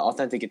more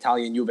authentic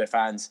Italian Juve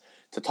fans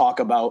to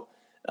talk about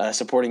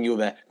supporting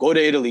Juve. Go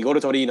to Italy, go to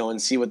Torino,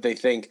 and see what they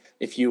think.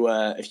 If you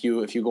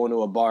go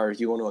into a bar,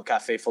 if you go into a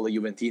cafe full of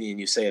Juventini, and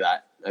you say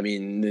that, I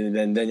mean,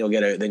 then you'll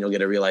get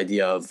a real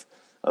idea of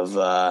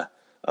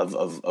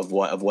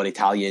what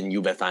Italian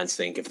Juve fans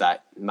think, if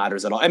that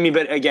matters at all. I mean,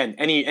 but again,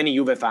 any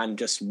Juve fan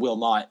just will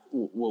not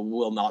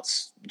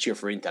cheer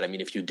for Inter. I mean,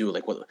 if you do,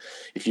 I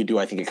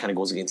think it kind of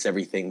goes against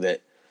everything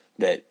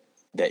that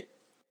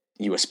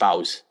you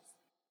espouse.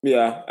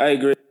 Yeah, I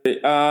agree.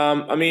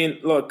 I mean,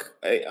 look,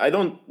 I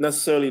don't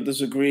necessarily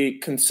disagree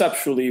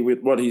conceptually with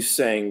what he's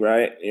saying,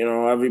 right? You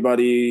know,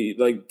 everybody,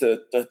 like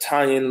the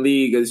Italian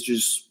league has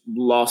just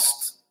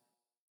lost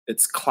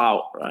its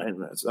clout, right?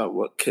 That's not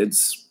what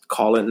kids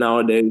call it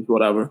nowadays,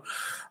 whatever.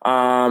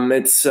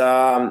 It's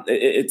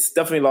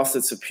definitely lost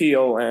its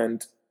appeal.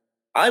 And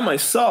I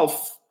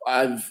myself,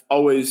 I've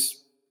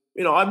always,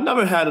 I've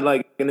never had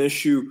like an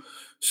issue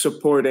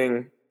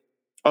supporting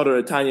other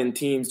Italian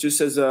teams, just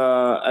as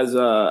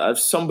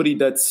somebody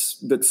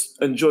that's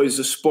enjoys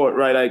the sport,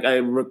 right? I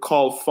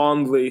recall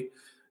fondly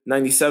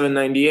 97,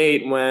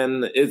 98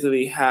 when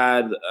Italy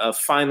had a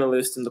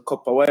finalist in the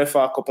Coppa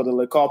UEFA, Coppa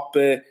delle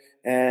Coppe,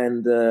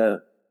 and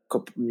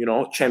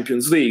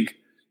Champions League.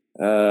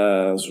 It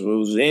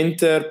was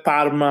Inter,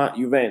 Parma,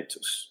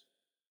 Juventus.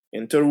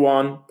 Inter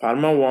won,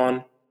 Parma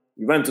won,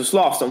 Juventus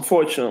lost,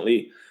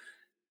 unfortunately.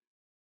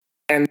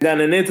 And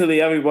then in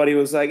Italy, everybody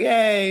was like,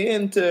 "Yay,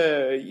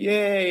 Inter!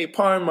 Yay,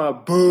 Parma!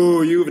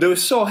 Boo!" They were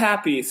so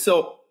happy.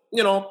 So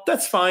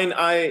that's fine.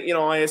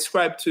 I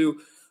ascribe to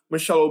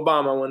Michelle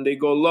Obama. When they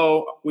go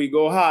low, we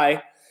go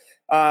high.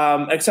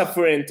 Except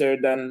for Inter,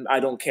 then I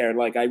don't care.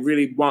 Like I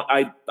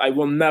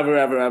will never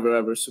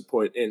ever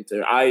support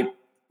Inter. I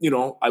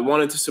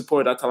wanted to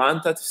support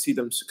Atalanta to see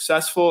them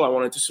successful. I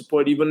wanted to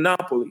support even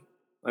Napoli.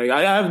 Like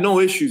I have no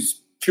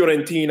issues.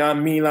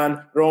 Fiorentina,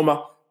 Milan,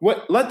 Roma.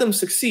 Let them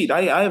succeed.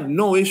 I have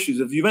no issues.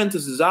 If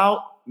Juventus is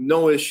out,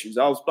 no issues.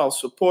 I'll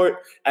support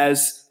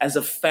as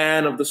a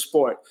fan of the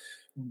sport.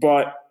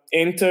 But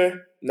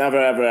Inter,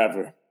 never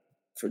ever.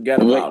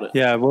 Forget about it.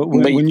 Yeah,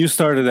 when you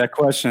started that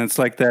question, it's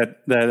like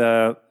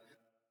that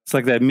it's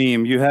like that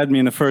meme. You had me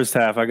in the first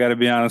half. I got to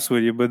be honest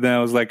with you, but then I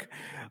was like,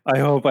 I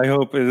hope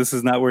this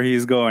is not where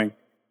he's going.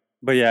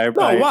 But yeah,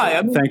 why?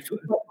 I mean,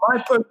 my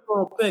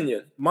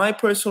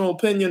personal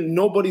opinion.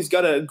 Nobody's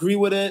got to agree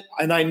with it,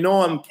 and I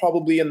know I'm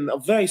probably in a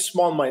very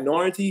small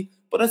minority,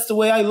 but that's the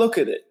way I look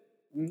at it.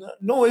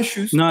 No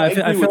issues. No, I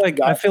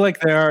feel like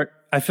there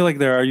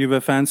are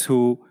Juve fans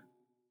who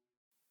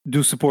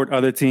do support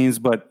other teams,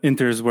 but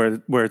Inter is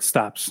where it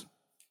stops.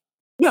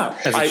 Yeah,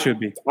 as it should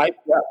be. I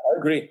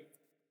agree.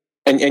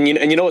 And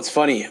you know what's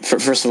funny?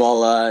 First of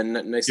all,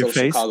 nice little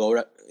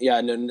Chicago.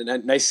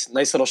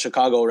 Nice little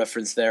Chicago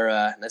reference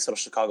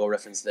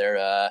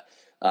there.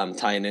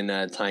 Tying in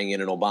an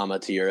Obama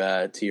to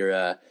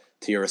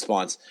your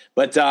response.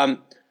 But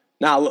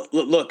now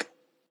look.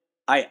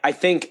 I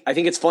think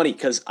it's funny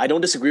because I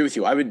don't disagree with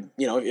you. I would,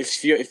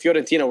 if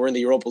Fiorentina were in the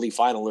Europa League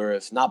final, or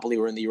if Napoli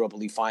were in the Europa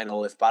League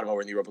final, if Parma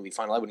were in the Europa League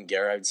final, I wouldn't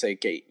care. I would say,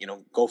 okay,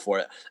 go for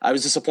it. I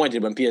was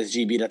disappointed when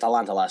PSG beat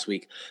Atalanta last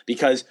week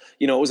because,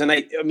 it was a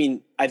night. I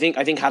mean, I think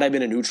had I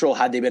been a neutral,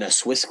 had they been a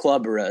Swiss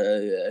club or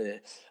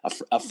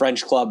a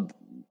French club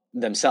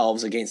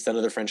themselves against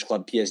another French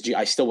club, PSG,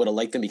 I still would have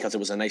liked them because it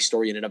was a nice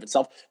story in and of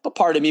itself. But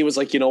part of me was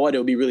like, you know what, it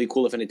would be really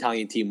cool if an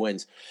Italian team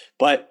wins.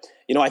 But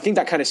I think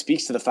that kind of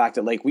speaks to the fact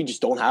that like we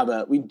don't have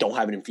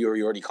an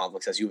inferiority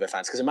complex as Juve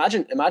fans. Because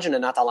imagine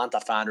an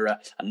Atalanta fan or a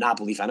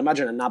Napoli fan.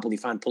 Imagine a Napoli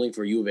fan pulling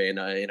for Juve in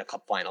a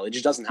cup final. It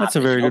just doesn't happen. That's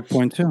a very good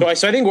point too.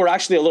 So I think we're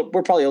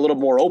probably a little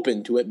more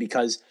open to it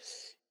because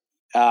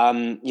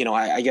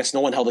I guess no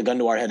one held a gun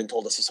to our head and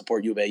told us to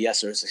support Juve.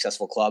 Yes, they're a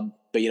successful club,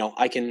 but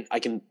I can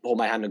hold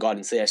my hand to God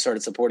and say I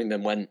started supporting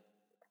them when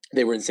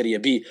they were in Serie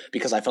B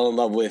because I fell in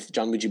love with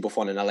Gianluigi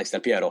Buffon and Alex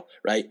Del Piero,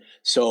 right?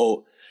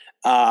 So,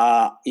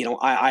 I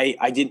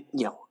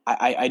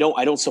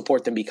don't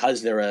support them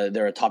because they're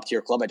a top tier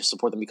club. I just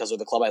support them because they're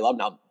the club I love.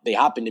 Now they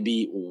happen to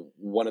be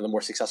one of the more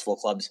successful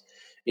clubs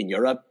in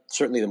Europe,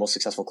 certainly the most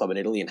successful club in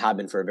Italy, and have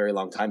been for a very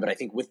long time. But I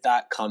think with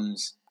that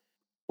comes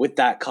a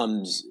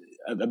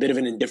bit of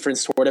an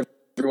indifference toward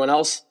everyone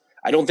else.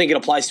 I don't think it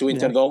applies to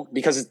Inter though,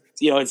 because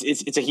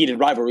it's a heated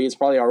rivalry. It's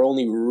probably our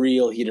only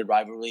real heated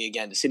rivalry.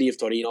 Again, the city of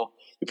Torino,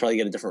 we probably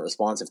get a different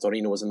response if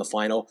Torino was in the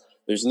final.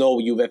 There's no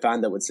Juve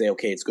fan that would say,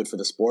 okay, it's good for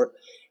the sport.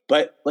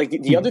 But like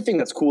the other thing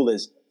that's cool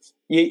is,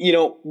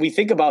 we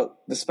think about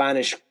the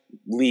Spanish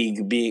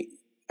league being,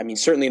 I mean,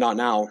 certainly not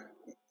now,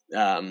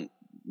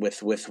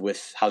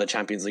 with how the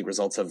Champions League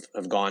results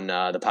have gone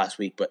the past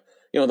week, but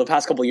the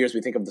past couple of years,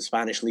 we think of the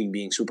Spanish league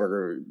being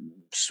super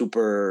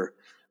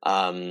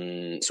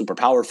super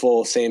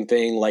powerful. Same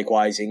thing,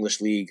 likewise,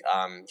 English league,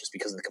 just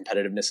because of the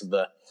competitiveness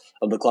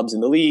of the clubs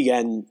in the league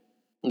and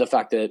the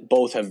fact that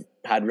both have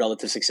had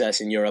relative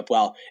success in Europe.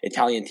 While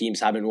Italian teams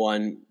haven't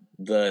won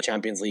the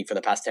Champions League for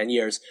the past 10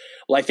 years.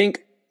 Well, I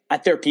think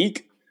at their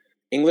peak,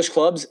 English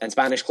clubs and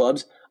Spanish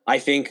clubs, I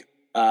think,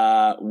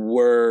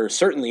 were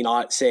certainly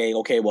not saying,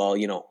 okay, well,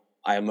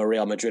 I am a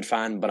Real Madrid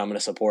fan, but I'm going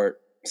to support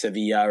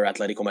Sevilla or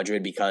Atletico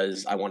Madrid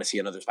because I want to see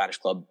another Spanish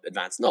club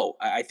advance. No,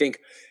 I think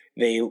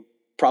they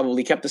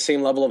probably kept the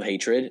same level of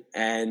hatred.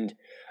 And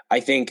I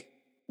think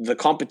the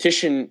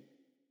competition,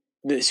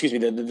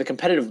 the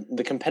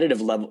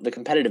competitive level, the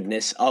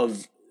competitiveness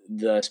of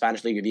the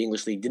Spanish league or the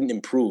English league didn't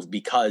improve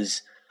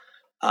because,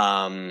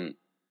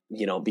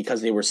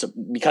 because they were,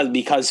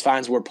 because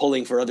fans were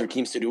pulling for other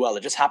teams to do well.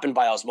 It just happened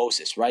by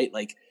osmosis, right?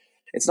 Like,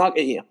 things aren't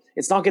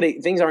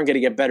going to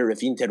get better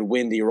if Inter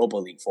win the Europa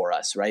League for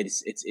us, right?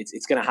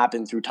 It's going to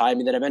happen through time,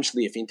 and then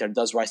eventually, if Inter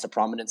does rise to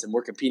prominence and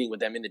we're competing with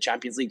them in the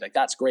Champions League, like,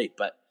 that's great.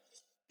 But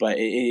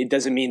it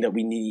doesn't mean that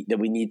we need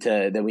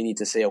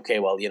to say, okay,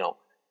 well,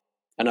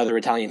 another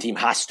Italian team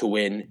has to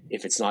win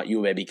if it's not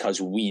Juve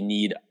because we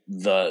need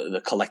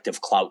the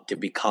collective clout to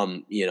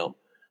become, to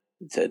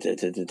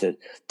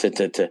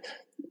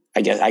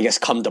I guess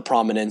come to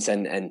prominence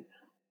and.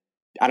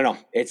 I don't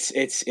know. It's.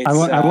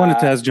 I wanted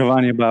to ask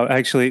Giovanni about.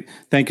 Actually,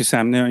 thank you,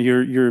 Sam. No,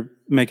 you're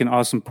making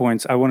awesome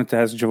points. I wanted to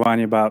ask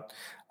Giovanni about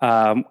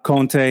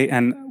Conte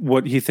and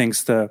what he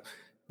thinks the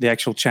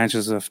actual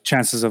chances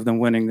of them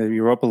winning the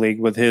Europa League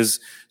with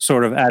his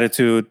sort of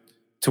attitude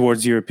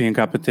towards European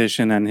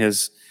competition and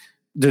his.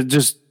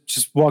 Just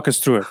walk us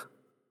through it.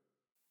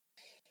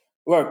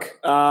 Look,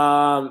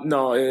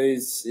 no,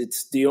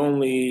 it's the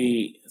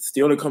only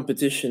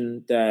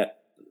competition that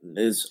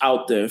is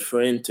out there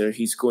for Inter.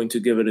 He's going to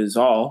give it his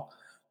all.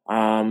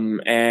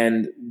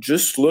 And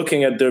just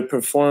looking at their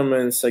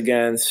performance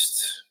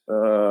against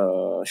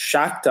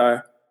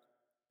Shakhtar, I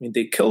mean,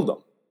 they killed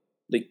them.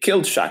 They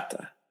killed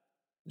Shakhtar.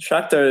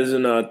 Shakhtar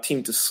isn't a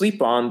team to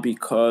sleep on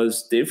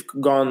because they've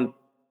gone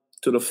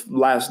to the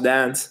last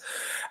dance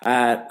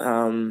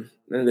in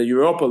the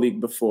Europa League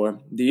before.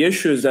 The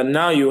issue is that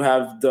now you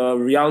have the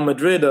Real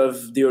Madrid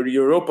of the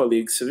Europa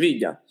League,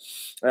 Sevilla.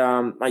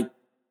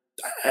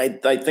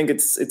 I think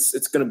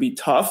it's going to be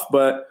tough,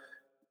 but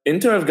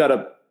Inter have got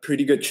a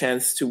pretty good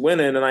chance to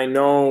win it, and I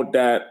know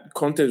that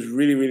Conte is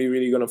really, really,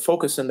 really going to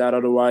focus on that.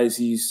 Otherwise,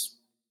 he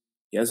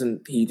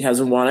hasn't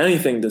won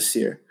anything this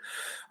year.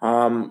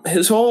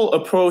 His whole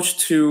approach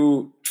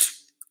to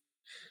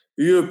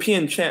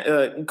European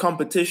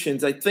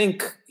competitions, I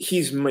think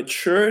he's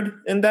matured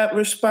in that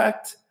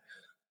respect.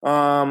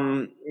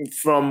 From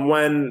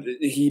when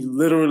he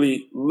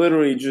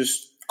literally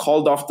just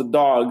called off the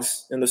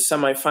dogs in the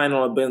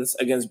semifinal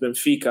against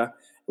Benfica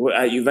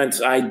at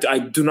Juventus. I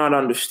do not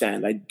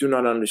understand. I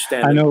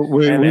know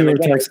we were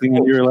texting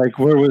and you were like,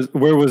 where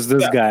was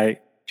this guy a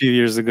few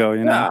years ago?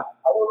 Yeah, I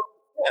don't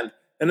understand.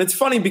 And it's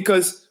funny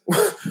because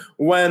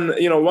when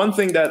one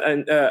thing that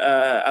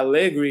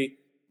Allegri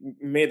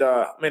made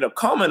a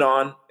comment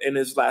on in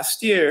his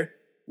last year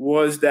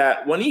was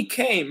that when he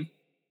came,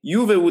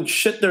 Juve would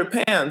shit their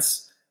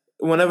pants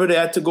whenever they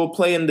had to go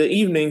play in the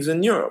evenings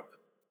in Europe.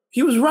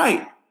 He was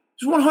right.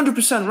 He's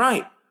 100%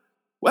 right.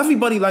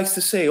 Everybody likes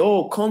to say,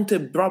 oh, Conte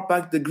brought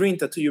back the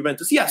Grinta to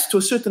Juventus. Yes, to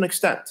a certain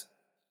extent.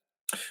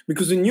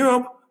 Because in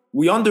Europe,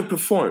 we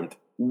underperformed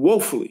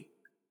woefully.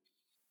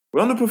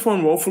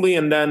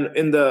 And then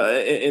in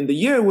the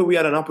year where we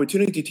had an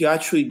opportunity to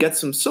actually get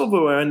some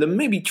silverware and then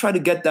maybe try to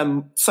get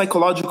that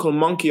psychological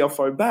monkey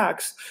off our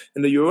backs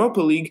in the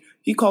Europa League,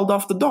 he called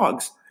off the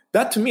dogs.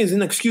 That to me is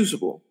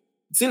inexcusable.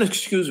 It's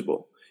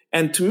inexcusable.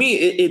 And to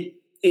me,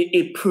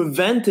 it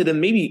prevented and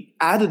maybe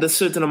added a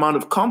certain amount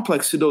of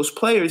complex to those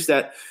players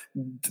that,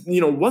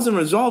 wasn't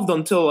resolved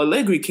until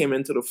Allegri came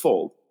into the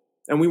fold.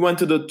 And we went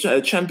to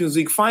the Champions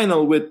League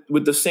final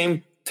with the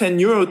same 10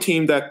 euro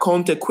team that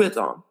Conte quit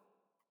on.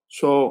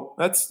 So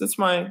that's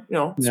my,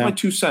 my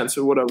 2 cents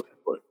or whatever.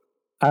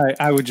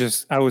 I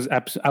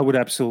would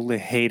absolutely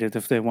hate it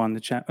if they won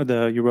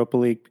the Europa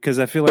League because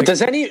I feel like. But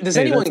does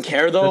anyone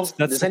care though?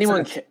 Does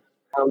anyone care?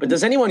 But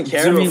does anyone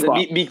care?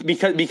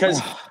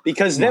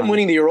 Because them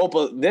winning the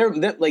Europa, they're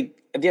like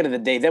at the end of the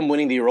day, them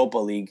winning the Europa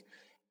League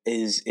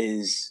is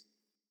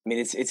I mean,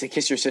 it's a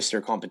kiss your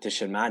sister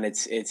competition, man.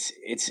 It's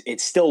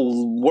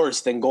still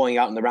worse than going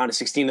out in the round of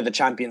 16 of the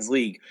Champions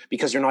League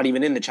because you're not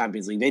even in the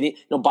Champions League. They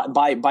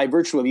by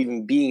virtue of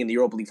even being in the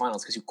Europa League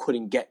finals because you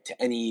couldn't get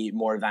to any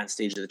more advanced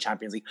stage of the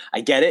Champions League. I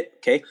get it,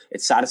 okay?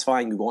 It's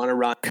satisfying. You go on a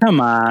run. Come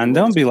on,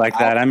 don't be like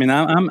that. I mean,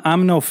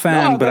 I'm no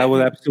fan, but I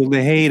would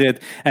absolutely hate it,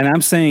 and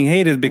I'm saying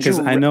hate it because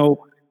I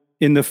know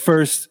in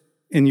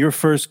your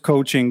first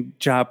coaching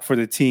job for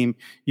the team,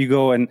 you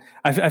go and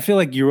I feel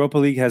like Europa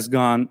League has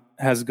gone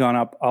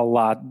up a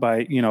lot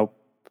by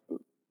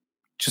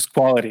just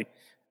quality,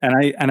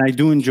 and I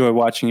do enjoy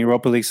watching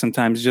Europa League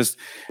sometimes. Just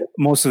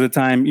most of the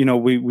time,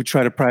 we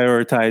try to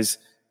prioritize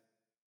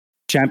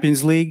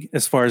Champions League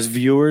as far as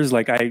viewers.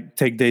 Like I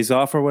take days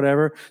off or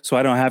whatever, so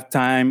I don't have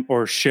time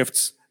or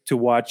shifts to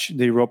watch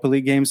the Europa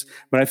League games,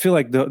 but I feel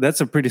like that's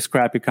a pretty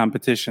scrappy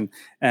competition.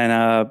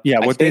 And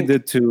what they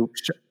did to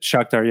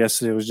Shakhtar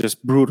yesterday was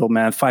just brutal,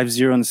 man.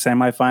 5-0 in the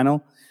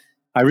semifinal.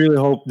 I really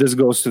hope this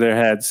goes to their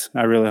heads.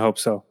 I really hope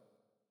so.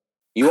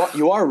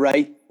 You are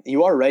right.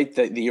 You are right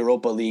that the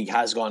Europa League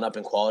has gone up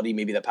in quality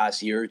maybe the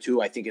past year or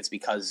two. I think it's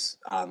because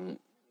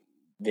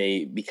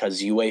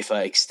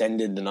UEFA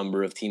extended the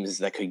number of teams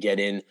that could get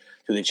in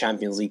to the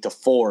Champions League to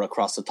 4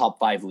 across the top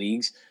 5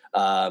 leagues,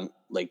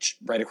 like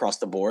right across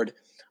the board.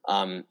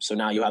 So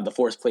now you have the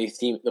fourth place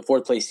team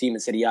in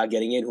Serie A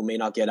getting in, who may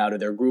not get out of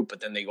their group, but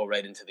then they go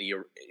right into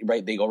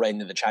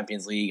the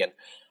Champions League.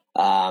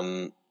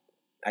 And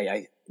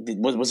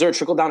was there a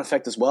trickle down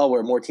effect as well,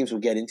 where more teams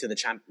would get into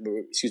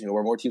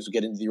where more teams would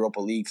get into the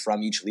Europa League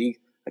from each league?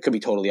 I could be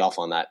totally off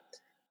on that.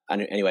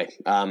 Anyway,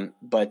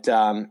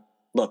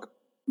 look.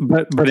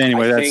 But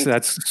anyway,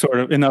 that's sort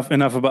of enough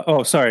about.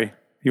 Oh, sorry,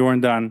 you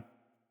weren't done.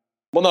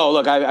 Well, no,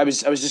 look, I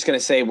was just gonna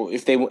say, well,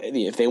 if they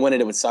win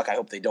it would suck. I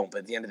hope they don't. But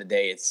at the end of the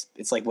day,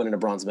 it's like winning a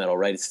bronze medal,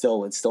 right? It's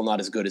still not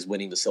as good as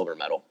winning the silver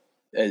medel,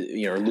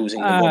 or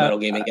losing the gold medal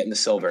game and getting the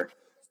silver.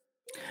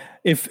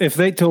 If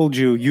they told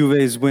you Juve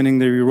is winning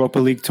the Europa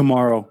League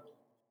tomorrow,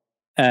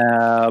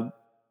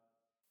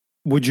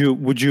 would you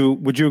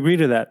agree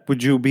to that?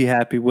 Would you be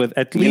happy with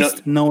at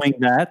least knowing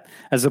that,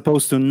 as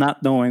opposed to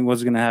not knowing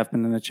what's going to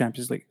happen in the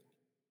Champions League?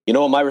 You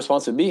know what my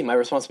response would be? My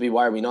response would be,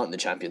 why are we not in the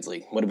Champions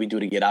League? What do we do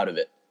to get out of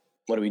it?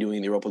 What are we doing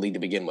in the Europa League to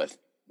begin with?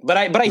 But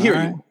I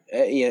hear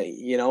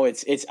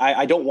you.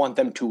 I don't want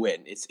them to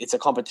win. It's a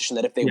competition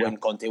that if they win,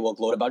 Conte will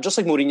gloat about, just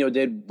like Mourinho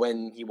did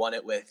when he won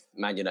it with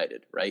Man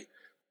United, right?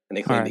 And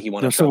they claim that he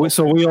won it.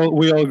 So we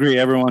all agree,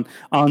 everyone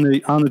on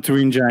the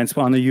Turin Giants,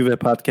 on the Juve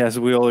podcast,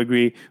 we all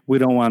agree we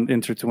don't want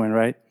Inter to win,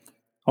 right?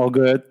 All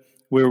good.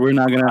 We're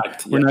not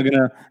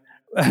gonna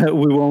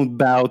we won't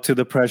bow to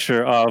the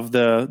pressure of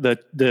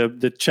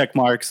the check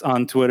marks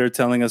on Twitter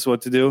telling us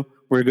what to do.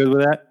 We're good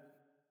with that.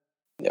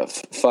 Yeah,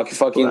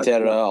 fuck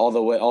Inter all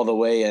the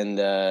way, and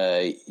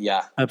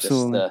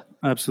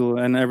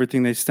absolutely, and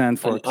everything they stand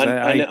for.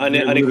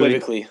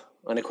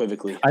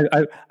 Unequivocally.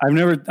 I've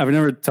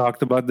never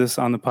talked about this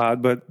on the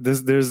pod, but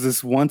there's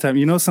this one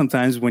time,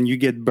 sometimes when you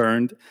get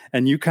burned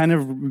and you kind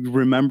of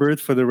remember it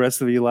for the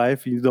rest of your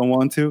life, you don't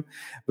want to,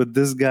 but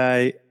this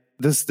guy,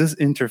 this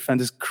Inter fan,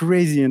 this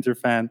crazy Inter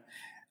fan,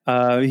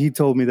 he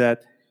told me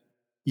that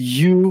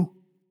your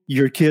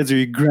kids or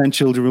your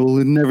grandchildren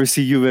will never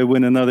see Juve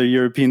win another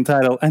European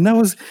title, and that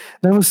was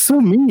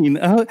so mean.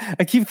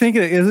 I keep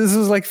thinking this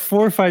was like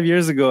 4 or 5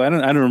 years ago. I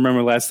don't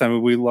remember last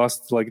time we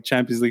lost like a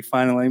Champions League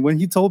final. And when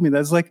he told me that,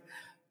 it's like,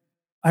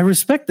 I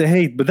respect the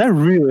hate, but that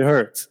really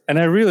hurts, and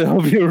I really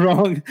hope you're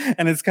wrong.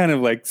 And it's kind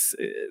of like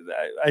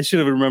I should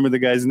have remembered the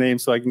guy's name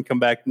so I can come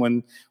back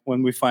when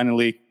we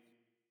finally,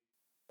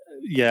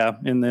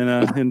 in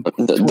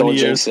 20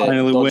 years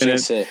finally win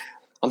it.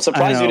 I'm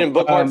surprised you didn't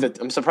bookmark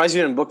I'm surprised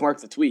you didn't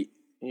bookmark the tweet.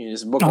 You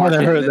just bookmark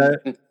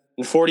it.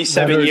 In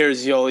 47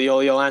 years,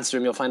 you'll answer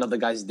him. You'll find out the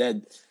guy's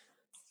dead.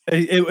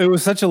 It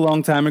was such a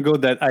long time ago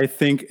that I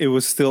think it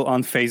was still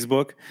on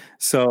Facebook,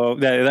 so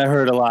that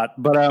hurt a lot.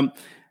 But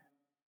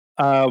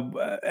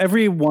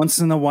every once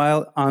in a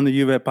while on the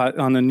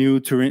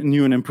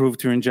new and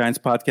improved Turin Giants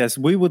podcast,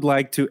 we would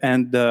like to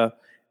end the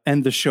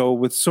show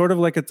with sort of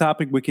like a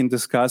topic we can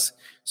discuss,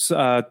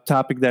 a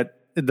topic that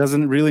it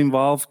doesn't really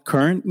involve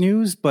current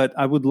news, but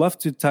I would love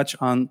to touch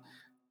on a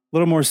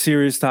little more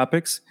serious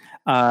topics.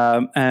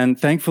 And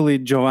thankfully,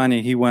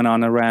 Giovanni, he went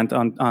on a rant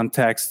on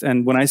text.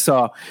 And when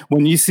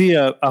you see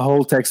a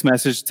whole text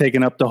message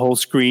taking up the whole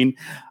screen,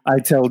 I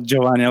tell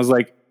Giovanni, I was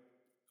like,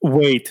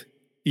 wait,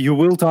 you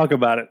will talk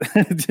about it.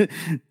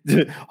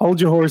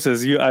 Hold your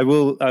horses. I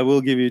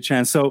will give you a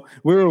chance. So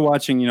we were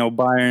watching,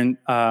 Bayern,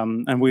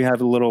 and we have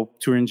a little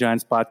Turin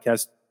Giants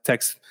podcast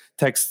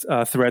text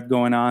thread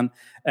going on,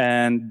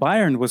 and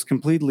Bayern was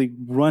completely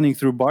running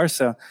through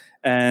Barca.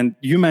 And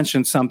you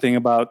mentioned something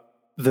about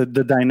the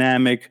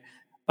dynamic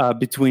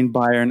between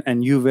Bayern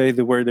and Juve,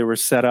 where they were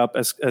set up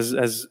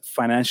as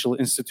financial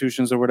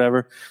institutions or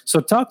whatever. So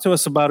talk to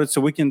us about it, so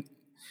we can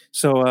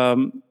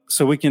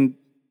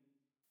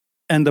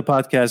end the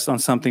podcast on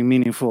something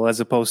meaningful as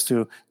opposed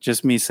to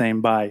just me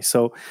saying bye.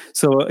 So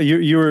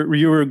you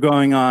were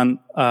going on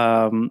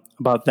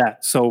about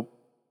that. So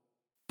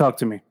talk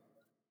to me.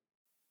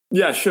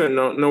 Yeah, sure.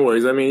 No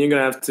worries. I mean, you're going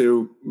to have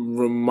to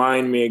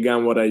remind me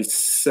again what I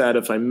said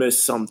if I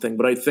missed something.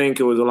 But I think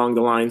it was along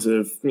the lines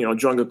of,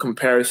 drawing a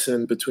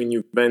comparison between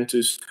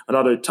Juventus,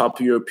 another top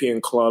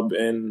European club,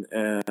 and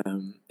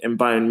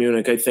Bayern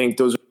Munich. I think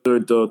those are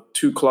the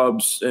two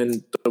clubs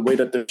in the way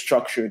that they're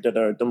structured that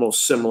are the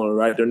most similar,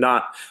 right? They're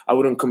not, I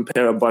wouldn't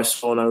compare a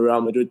Barcelona,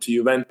 Real Madrid to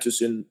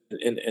Juventus in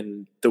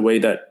the way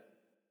that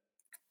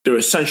they're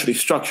essentially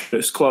structured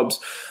as clubs.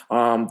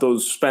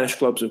 Those Spanish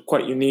clubs are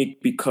quite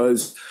unique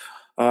because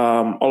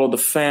all of the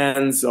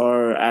fans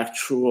are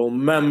actual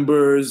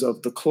members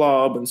of the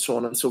club and so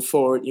on and so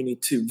forth. You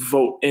need to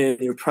vote in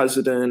your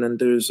president, and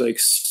there's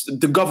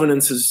the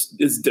governance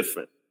is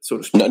different. so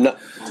to speak.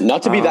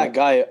 Not to be that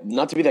guy,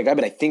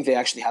 but I think they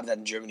actually have that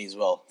in Germany as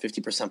well,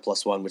 50%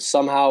 +1, which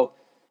somehow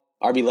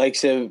RB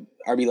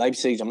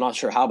Leipzig, I'm not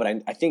sure how, but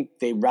I think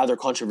they rather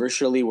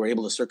controversially were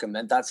able to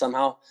circumvent that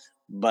somehow.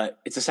 But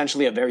it's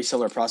essentially a very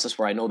similar process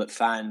where I know that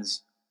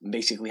fans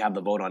basically have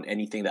the vote on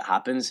anything that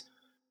happens.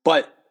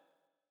 But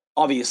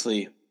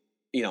obviously,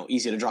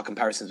 easy to draw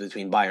comparisons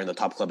between Bayern, the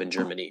top club in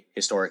Germany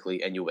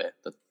historically, and Juve,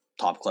 the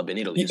top club in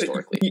Italy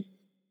historically.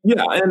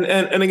 Yeah,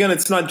 and again,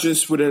 it's not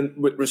just with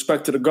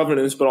respect to the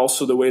governance, but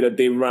also the way that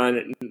they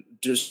run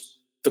just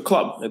the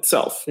club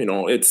itself.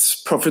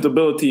 It's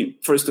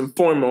profitability first and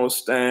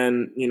foremost,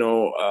 and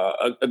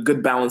a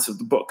good balance of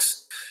the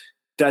books.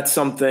 That's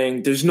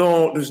something. There's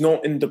no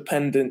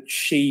independent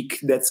sheik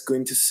that's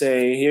going to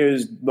say,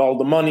 here's all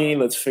the money,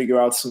 let's figure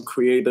out some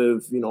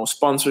creative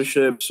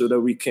sponsorship so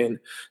that we can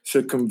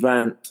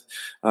circumvent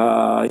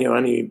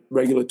any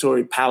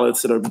regulatory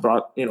pallets that are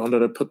brought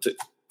that are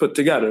put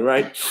together,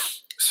 right?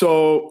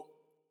 So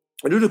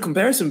I do the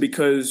comparison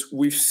because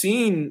we've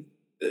seen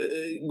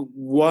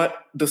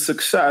what the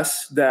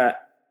success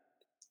that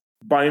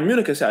Bayern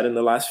Munich has had in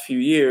the last few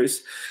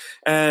years,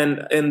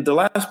 and in the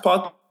last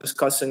podcast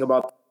discussing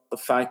about the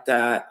fact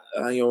that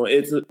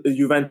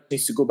Juventus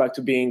needs to go back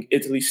to being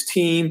Italy's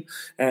team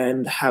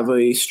and have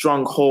a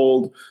strong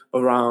hold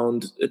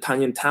around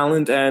Italian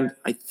talent. And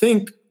I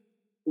think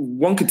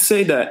one could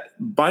say that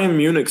Bayern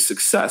Munich's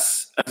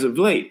success as of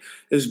late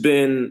has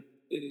gone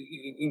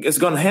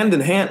hand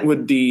in hand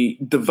with the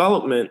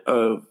development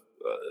of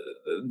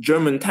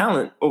German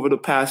talent over the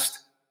past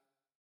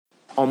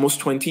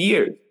almost 20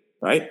 years,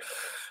 right?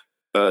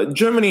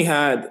 Germany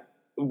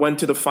went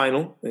to the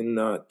final in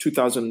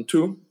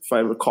 2002, if I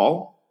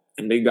recall,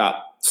 and they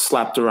got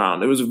slapped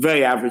around. It was a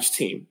very average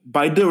team,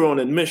 by their own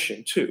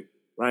admission too,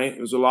 right?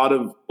 It was a lot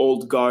of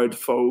old guard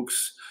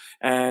folks,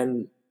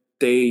 and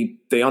they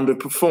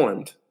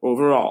underperformed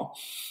overall.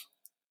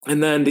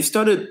 And then they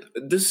started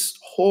this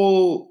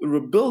whole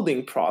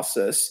rebuilding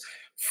process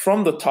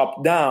from the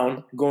top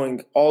down,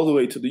 going all the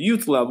way to the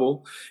youth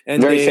level.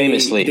 And very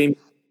famously.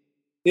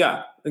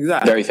 Yeah,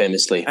 exactly. Very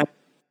famously.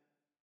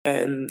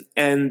 And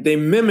they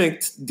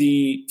mimicked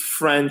the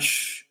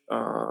French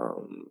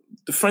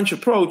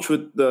approach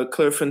with the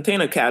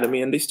Clairefontaine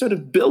Academy, and they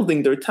started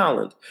building their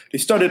talent.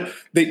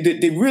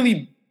 They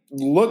really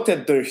looked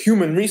at their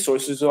human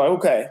resources. So,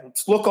 okay,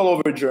 let's look all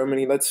over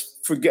Germany. Let's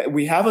forget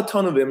we have a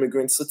ton of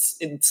immigrants.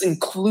 Let's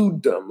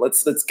include them.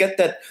 Let's get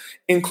that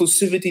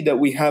inclusivity that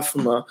we have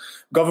from a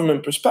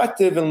government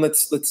perspective, and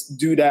let's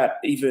do that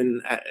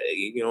even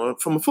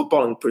from a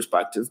footballing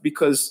perspective,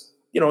 because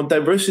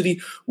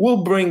diversity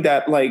will bring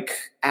that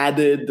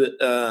added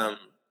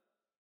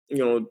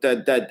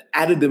that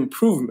added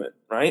improvement,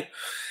 right?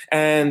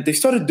 And they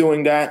started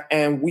doing that,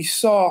 and we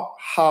saw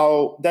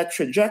how that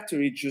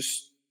trajectory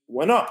just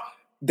went up.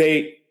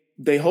 They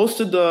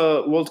hosted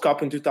the World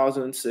Cup in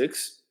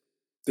 2006.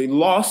 They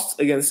lost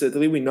against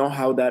Italy. We know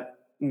how that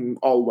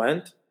all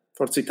went.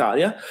 Forza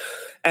Italia.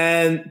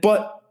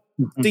 But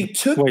they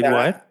took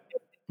that,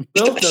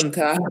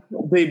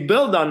 they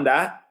built on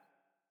that,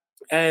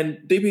 and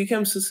they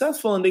became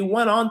successful, and they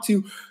went on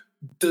to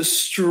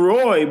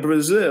destroy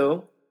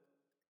Brazil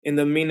in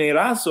the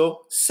Mineiraço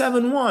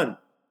 7-1.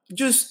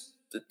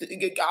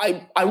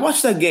 I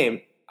watched that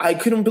game. I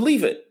couldn't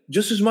believe it,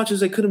 just as much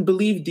as I couldn't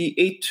believe the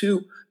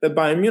 8-2 that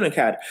Bayern Munich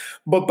had.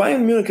 But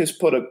Bayern Munich has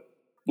put a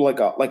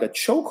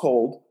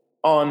chokehold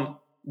on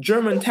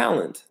German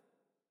talent.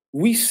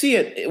 We see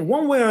it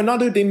one way or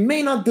another. They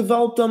may not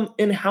develop them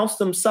in-house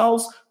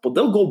themselves, but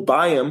they'll go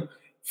buy them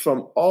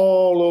from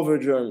all over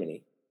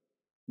Germany.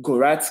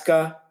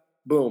 Goretzka,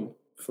 boom,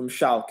 from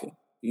Schalke.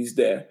 He's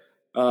there.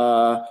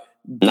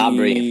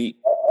 Pretty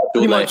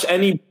much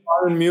any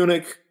Bayern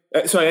Munich,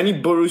 any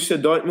Borussia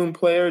Dortmund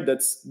player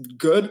that's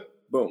good,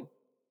 boom.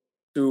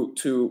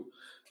 So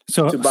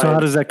how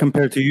does that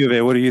compare to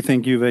Juve? What do you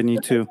think Juve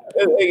need to?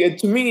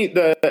 To me,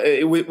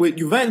 with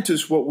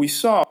Juventus, what we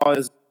saw,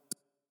 as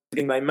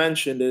I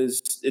mentioned,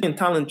 is Italian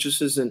talent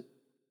just isn't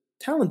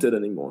talented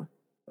anymore,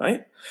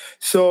 right?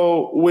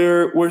 So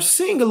we're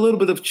seeing a little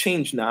bit of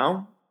change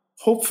now.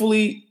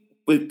 Hopefully,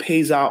 it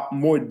pays out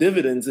more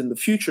dividends in the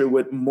future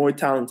with more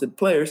talented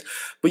players.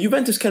 But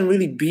Juventus can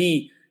really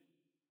be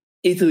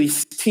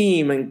Italy's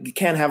team and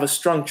can't have a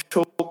strong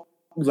choke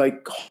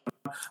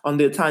on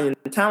the Italian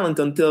talent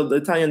until the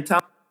Italian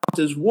talent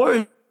is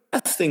worth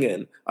investing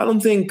in. I don't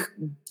think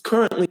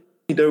currently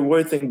they're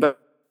worth investing.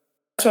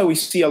 That's why we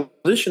see a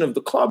position of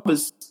the club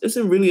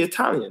isn't really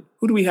Italian.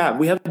 Who do we have?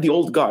 We have the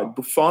old guard: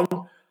 Buffon,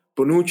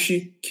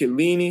 Bonucci,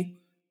 Chiellini.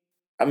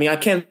 I mean, I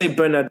can't say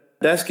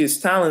Bernardeschi's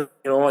talent.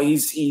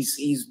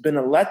 He's been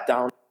a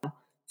letdown.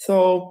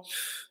 So,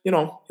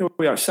 here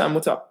we are. Sam,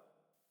 what's up?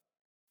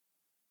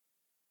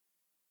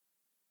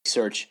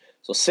 Search.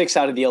 So 6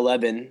 out of the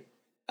 11,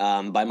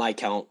 by my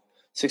count,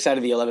 6 out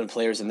of the 11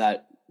 players in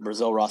that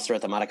Brazil roster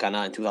at the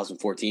Maracanã in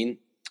 2014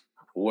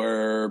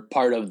 were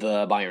part of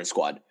the Bayern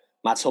squad.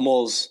 Mats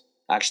Hummels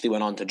actually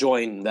went on to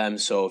join them,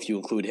 so if you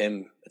include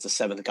him, it's a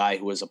 7th guy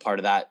who was a part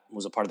of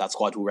that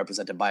squad who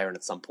represented Bayern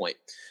at some point.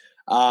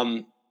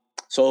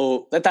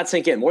 So let that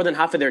sink in. More than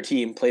half of their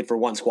team played for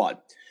one squad.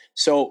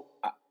 So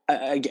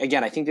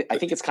again, I think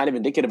it's kind of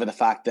indicative of the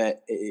fact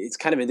that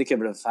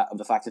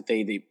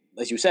they,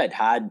 as you said,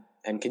 had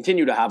and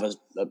continue to have a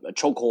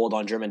chokehold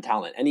on German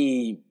talent.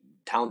 Any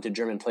talented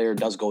German player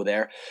does go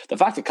there. The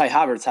fact that Kai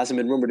Havertz hasn't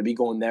been rumored to be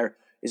going there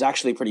is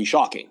actually pretty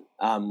shocking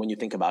when you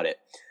think about it.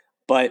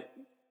 But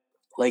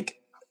like,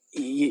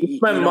 he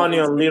spent money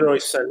on Leroy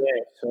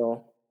Sané,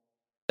 so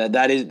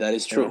that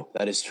is true. Yeah.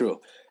 That is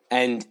true.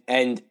 And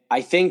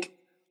I think,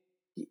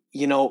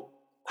 I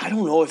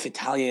don't know if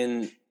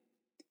Italian,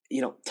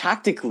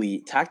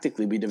 tactically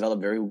we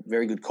develop very,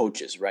 very good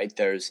coaches, right?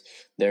 There's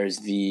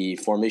the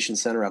formation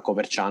center at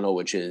Coverciano,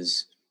 which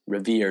is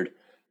revered,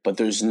 but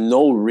there's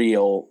no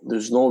real,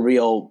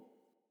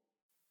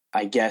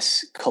 I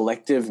guess,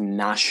 collective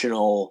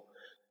national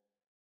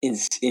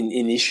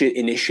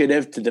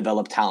initiative to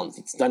develop talent.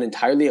 It's done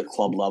entirely at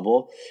club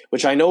level,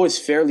 which I know is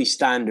fairly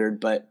standard,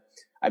 but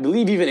I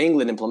believe even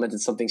England implemented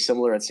something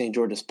similar at St.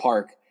 George's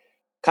Park.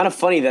 Kind of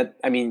funny that,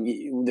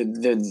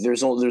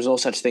 there's no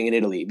such thing in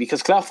Italy,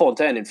 because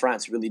Clairefontaine in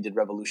France really did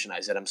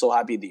revolutionize it. I'm so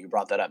happy that you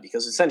brought that up,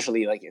 because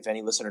essentially, like, if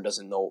any listener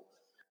doesn't know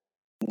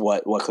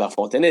what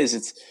Clairefontaine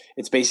is,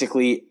 it's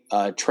basically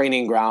a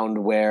training ground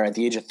where at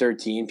the age of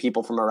 13,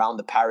 people from around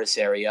the Paris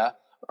area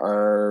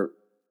are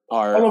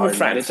all over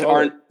France.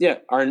 I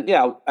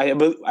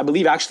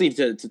believe actually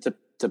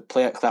to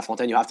play at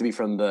Clairefontaine, you have to be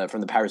from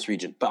the Paris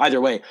region. But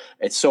either way,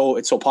 it's so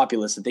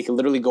populous that they can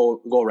literally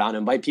go around,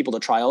 invite people to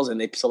trials,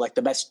 and they select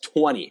the best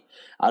 20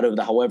 out of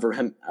the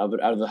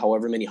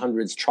however many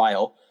hundreds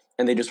trial,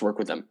 and they just work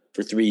with them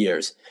for 3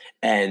 years,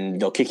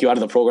 and they'll kick you out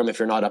of the program if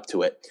you're not up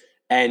to it.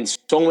 And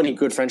so many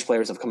good French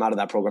players have come out of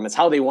that program. It's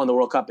how they won the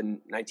World Cup in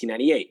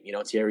 1998.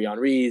 Thierry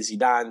Henry,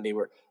 Zidane. They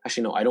were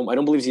actually no, I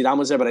don't believe Zidane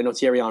was there, but I know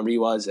Thierry Henry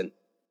was, and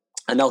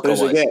Anelka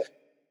was.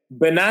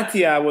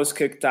 Benatia was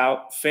kicked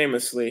out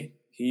famously.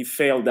 He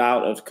failed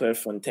out of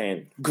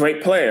Clairefontaine.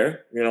 Great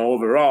player,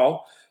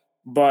 overall,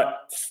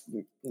 but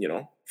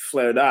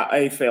flared out.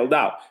 He failed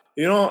out.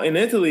 In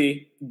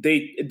Italy,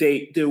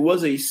 there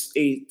was a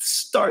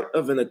start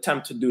of an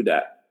attempt to do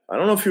that. I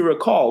don't know if you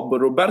recall,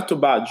 but Roberto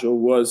Baggio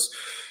was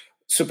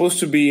supposed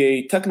to be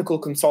a technical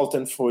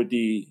consultant for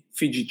the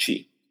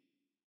FIGC,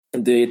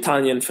 the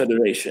Italian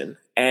Federation,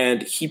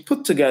 and he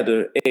put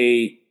together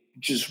a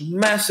just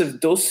massive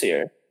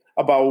dossier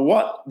about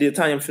what the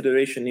Italian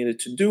Federation needed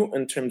to do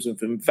in terms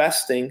of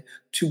investing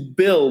to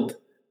build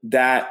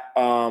that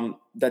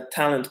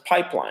talent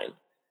pipeline.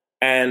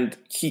 And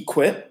he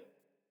quit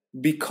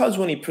because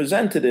when he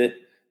presented it,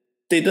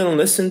 they didn't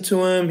listen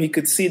to him. He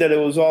could see that it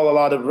was all a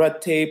lot of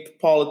red tape,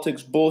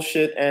 politics,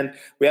 bullshit, and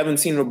we haven't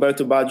seen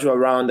Roberto Baggio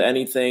around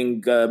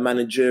anything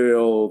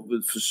managerial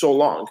for so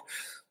long.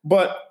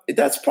 But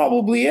that's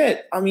probably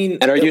it.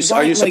 And are you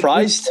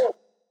surprised?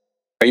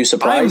 Are you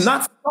surprised? I'm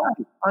not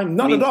surprised. I'm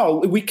not at all.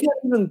 We can't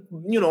even,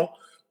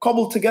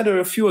 cobble together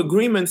a few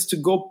agreements to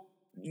go,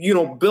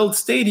 build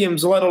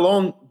stadiums, let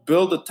alone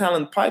build a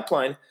talent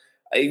pipeline.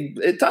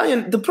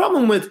 The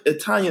problem with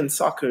Italian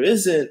soccer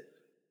isn't,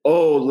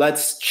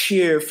 let's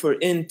cheer for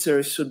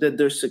Inter so that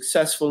they're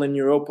successful in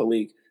Europa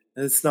League.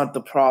 That's not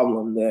the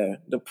problem there.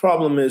 The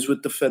problem is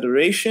with the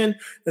federation,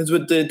 it's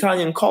with the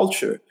Italian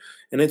culture,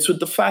 and it's with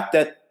the fact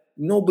that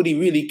nobody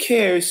really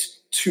cares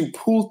to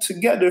pull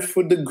together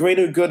for the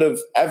greater good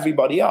of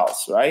everybody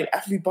else, right?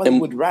 Everybody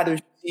would rather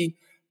see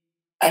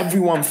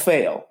everyone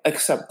fail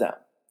except them.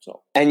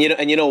 So, and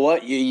you know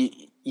what?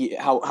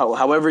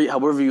 However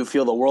you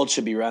feel the world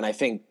should be run, I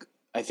think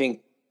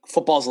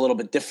football's a little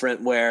bit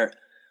different. Where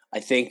I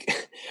think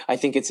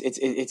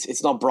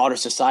it's not broader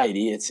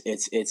society. It's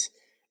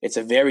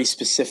a very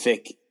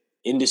specific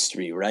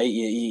industry, right?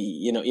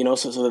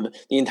 So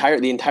the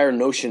entire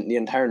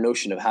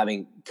notion of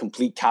having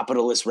complete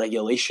capitalist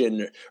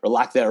regulation or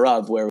lack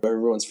thereof, where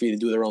everyone's free to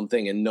do their own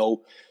thing and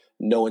no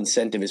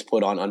incentive is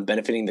put on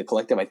benefiting the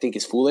collective, I think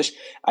is foolish.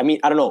 I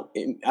don't know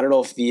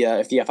if the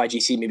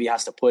FIGC maybe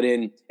has to put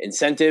in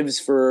incentives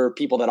for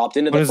people that opt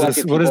into the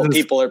collective.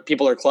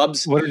 People are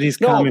clubs. What are these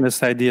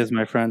communist ideas,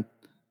 my friend?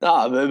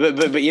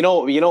 But you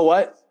know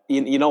what?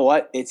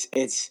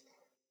 It's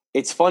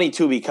funny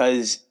too,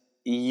 because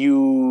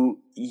you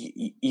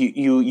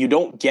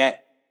don't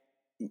get,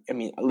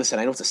 listen,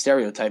 I know it's a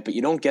stereotype, but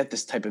you don't get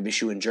this type of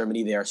issue in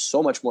Germany. They are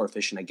so much more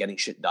efficient at getting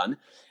shit done.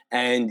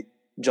 And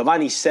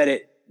Giovanni said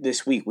it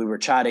this week. We were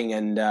chatting,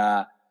 and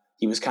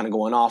he was kind of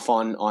going off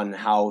on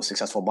how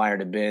successful Bayern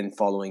had been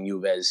following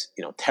Juve's,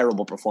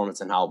 terrible performance,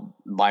 and how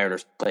Bayern are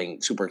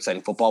playing super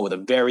exciting football with a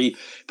very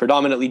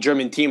predominantly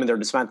German team, and they're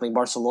dismantling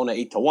Barcelona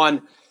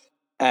 8-2.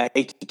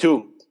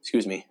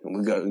 Excuse me.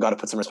 We got to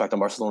put some respect on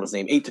Barcelona's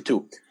name.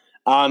 8-2.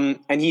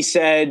 And he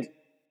said,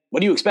 "What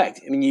do you expect?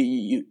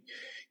 You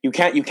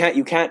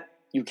can't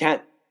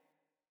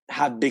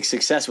have big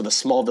success with a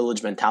small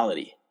village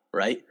mentality,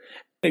 right?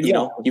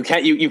 Yeah. You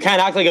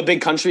can't act like a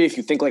big country if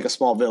you think like a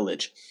small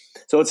village."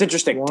 So it's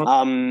interesting.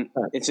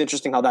 It's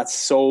interesting how that's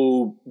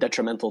so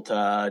detrimental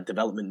to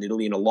development in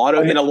Italy in a lot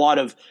of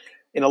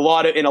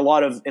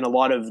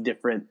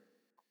different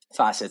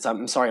facets.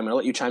 I'm sorry, I'm going to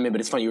let you chime in,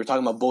 but it's funny. You were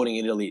talking about voting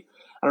in Italy.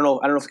 I don't know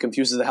if it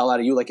confuses the hell out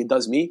of you like it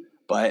does me,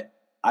 but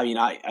I mean,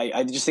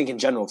 I just think in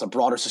general it's a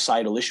broader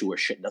societal issue where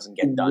shit doesn't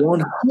get done.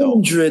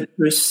 100%.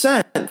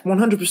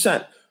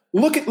 100%.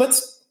 Look at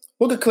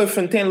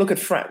Clairefontaine, look at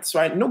France,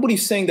 right?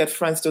 Nobody's saying that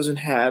France doesn't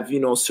have,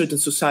 certain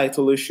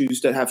societal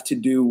issues that have to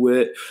do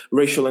with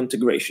racial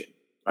integration,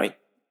 right?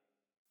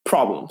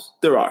 Problems.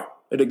 There are.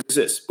 It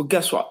exists. But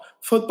guess what?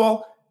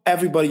 Football,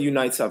 everybody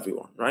unites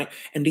everyone, right?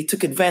 And they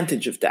took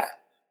advantage of that.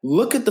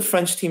 Look at the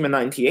French team in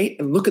 98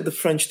 and look at the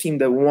French team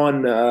that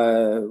won,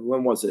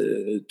 when was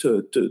it?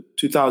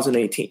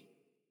 2018,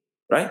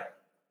 right?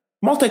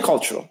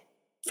 Multicultural.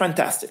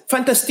 Fantastic.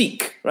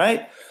 Fantastique,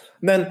 right?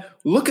 And then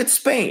look at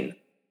Spain.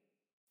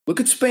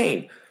 The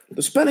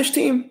Spanish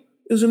team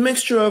is a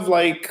mixture of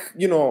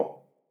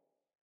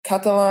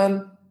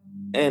Catalan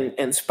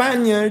and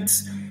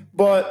Spaniards,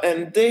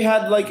 and they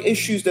had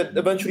issues that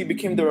eventually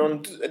became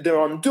their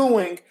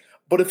undoing.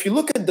 But if you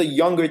look at the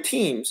younger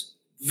teams,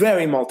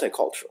 very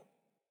multicultural.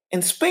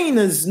 And Spain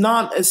is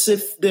not as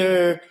if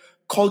they're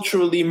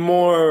culturally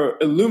more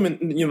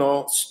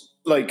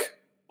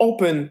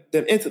open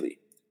than Italy.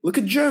 Look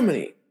at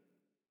Germany.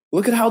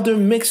 Look at how their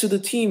mix of the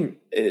team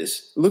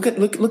is. Look at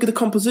the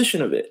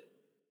composition of it.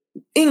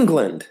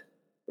 England,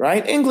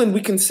 right? England,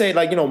 we can say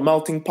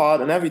melting pot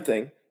and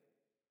everything.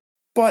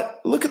 But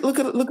look at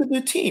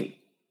their team.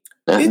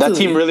 That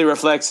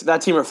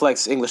team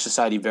reflects English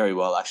society very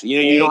well.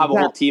 Actually, you don't have a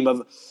whole team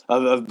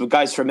of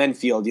guys from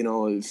Enfield.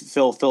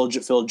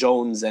 Phil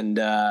Jones and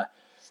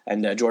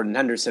Jordan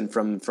Henderson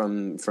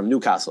from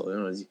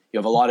Newcastle. You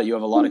have a lot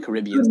of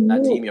Caribbeans in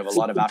that team. You have a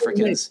lot of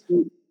Africans.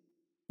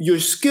 You're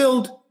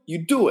skilled. You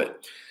do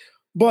it.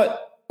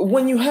 But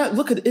when you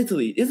look at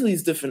Italy, Italy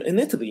is different. In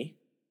Italy,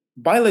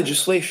 by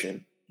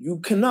legislation, you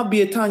cannot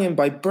be Italian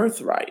by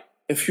birthright.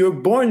 If you're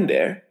born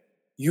there,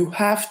 you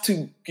have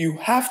to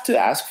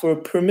ask for a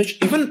permission,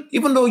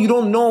 even though you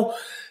don't know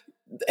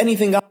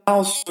anything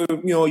else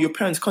or your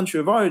parents' country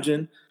of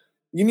origin.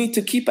 You need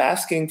to keep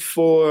asking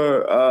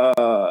for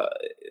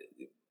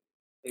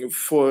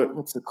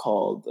what's it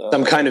called?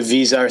 Some kind of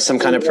visa or some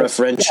kind of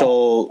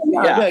preferential.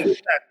 Yeah,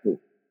 exactly.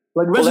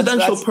 Like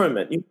residential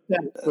permit. You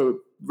have a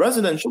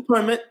residential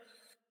permit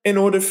in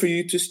order for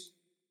you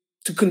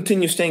to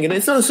continue staying in.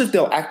 It's not as if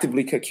they'll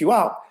actively kick you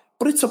out.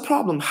 But it's a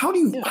problem.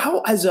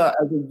 How as a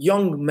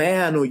young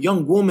man or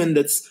young woman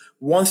that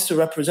wants to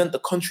represent the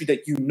country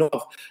that you know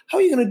of, how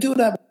are you going to do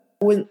that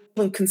when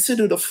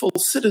considered a full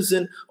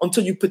citizen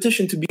until you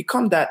petition to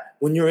become that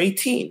when you're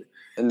 18?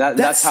 And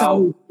that's how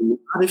a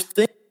lot of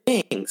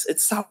things.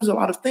 It solves a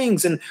lot of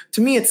things. And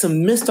to me, it's a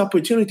missed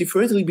opportunity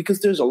for Italy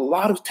because there's a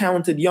lot of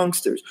talented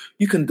youngsters.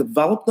 You can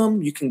develop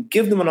them. You can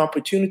give them an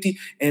opportunity.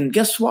 And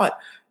guess what?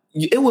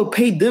 It will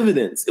pay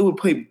dividends. It will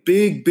pay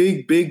big,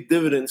 big, big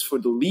dividends for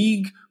the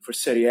league, for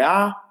Serie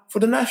A, for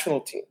the national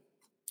team.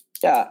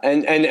 Yeah,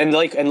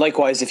 and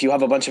likewise, if you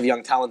have a bunch of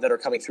young talent that are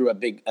coming through at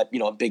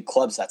big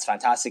clubs, that's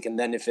fantastic. And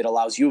then if it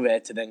allows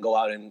Juve to then go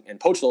out and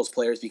poach those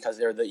players because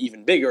they're the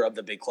even bigger of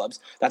the big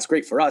clubs, that's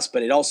great for us.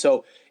 But it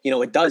also,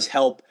 it does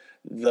help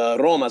the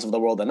Romas of the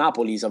world, the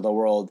Napolis of the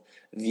world,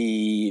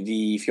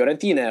 the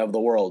Fiorentina of the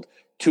world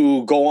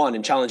to go on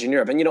and challenge in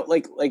Europe. And,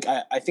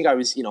 I think I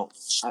was,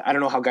 I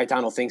don't know how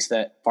Gaetano thinks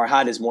that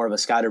Farhad is more of a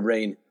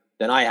scatterbrain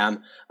than I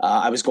am.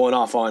 I was going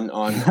off on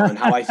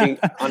how I think,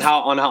 on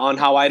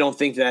how I don't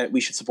think that we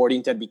should support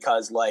Inter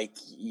because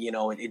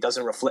it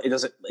doesn't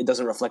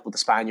reflect what the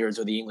Spaniards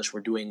or the English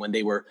were doing when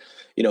they were,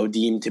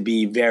 deemed to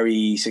be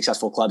very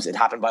successful clubs. It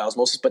happened by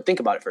osmosis, but think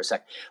about it for a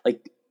sec.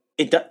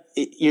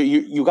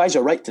 You guys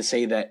are right to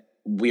say that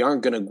we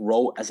aren't going to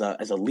grow as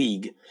a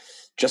league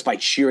just by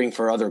cheering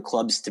for other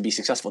clubs to be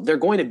successful. They're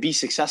going to be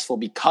successful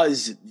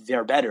because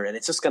they're better, and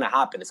it's just going to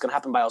happen. It's going to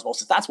happen by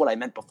osmosis. That's what I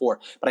meant before,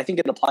 but I think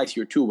it applies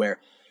here too, where,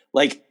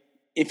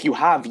 if you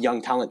have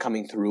young talent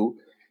coming through,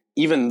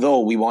 even though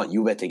we want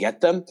Juve to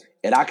get them,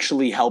 it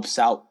actually helps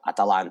out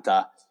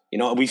Atalanta.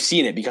 We've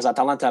seen it because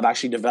Atalanta have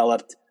actually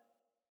developed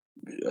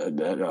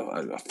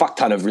a fuck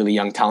ton of really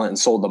young talent and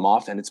sold them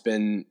off, and it's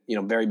been,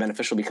 very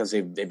beneficial because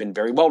they've been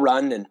very well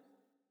run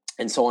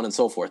and so on and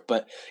so forth.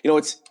 But,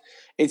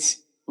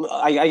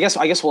 I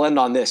guess we'll end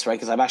on this, right?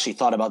 Because I've actually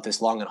thought about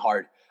this long and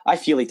hard. I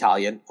feel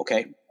Italian,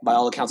 okay? By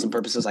all accounts and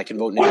purposes, I can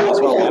vote in Italy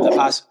as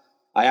well.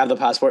 I have the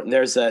passport, and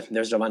there's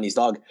Giovanni's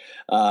dog,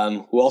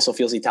 who also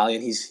feels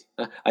Italian.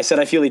 I said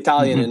I feel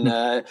Italian,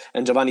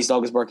 and Giovanni's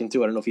dog is barking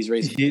too. I don't know if he's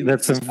raising.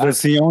 That's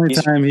the only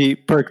time he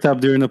perked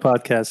up during the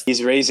podcast.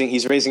 He's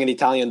raising an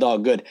Italian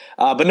dog. Good,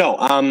 but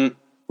no.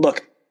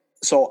 Look,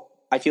 so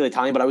I feel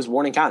Italian, but I was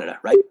born in Canada,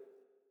 right?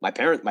 My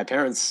parents, my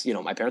parents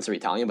are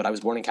Italian, but I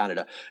was born in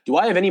Canada. Do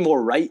I have any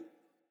more right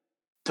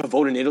to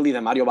vote in Italy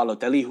than Mario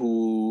Balotelli,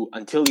 who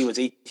until he was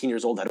 18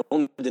 years old had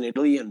only lived in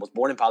Italy and was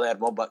born in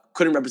Palermo, but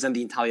couldn't represent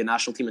the Italian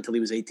national team until he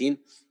was 18?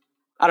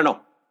 I don't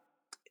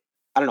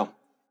know.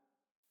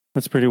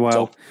 That's pretty wild.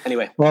 So,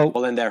 anyway,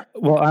 we'll end there.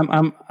 Well,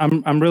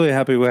 I'm really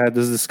happy we had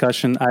this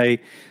discussion.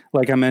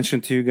 Like I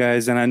mentioned to you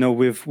guys, and I know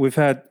I've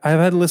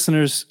had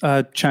listeners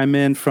chime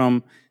in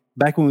from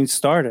back when we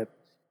started.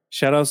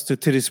 Shout outs to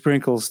Titty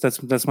Sprinkles.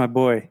 That's my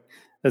boy.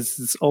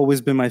 It's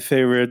always been my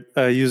favorite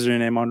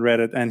username on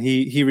Reddit, and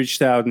he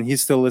reached out and he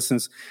still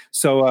listens.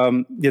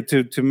 So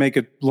to make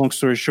a long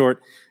story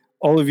short,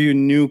 all of you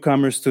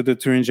newcomers to the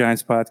Turin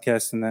Giants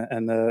podcast and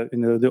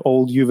the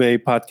old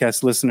Juve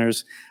podcast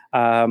listeners,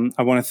 I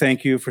want to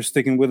thank you for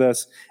sticking with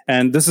us.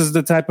 And this is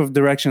the type of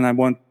direction I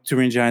want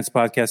Turin Giants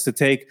podcast to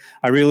take.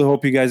 I really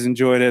hope you guys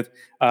enjoyed it.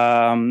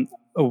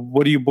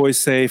 What do you boys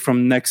say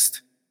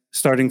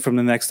starting from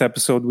the next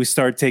episode? We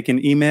start taking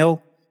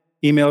email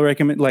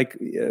recommend,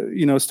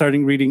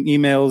 starting reading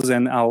emails,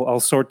 and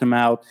I'll sort them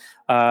out.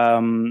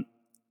 It's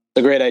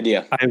a great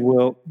idea. I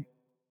will.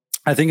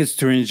 I think it's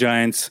Turin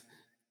Giants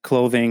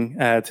clothing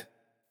at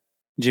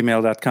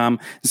gmail.com.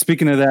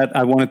 Speaking of that,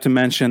 I wanted to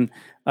mention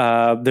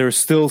there's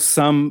still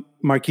some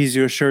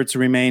Marquisio shirts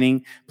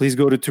remaining. Please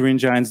go to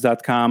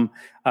turingiants.com.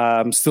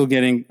 I'm still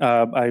getting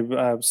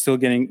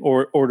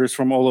orders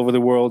from all over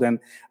the world, and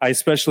I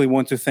especially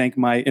want to thank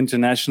my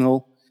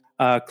international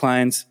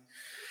clients.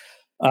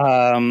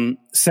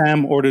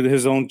 Sam ordered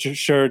his own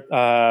shirt.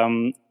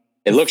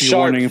 It looks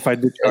sharp. If I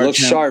did it looks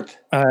him. Sharp.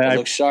 It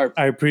looks sharp.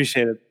 I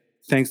appreciate it.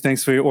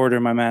 Thanks for your order,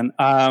 my man.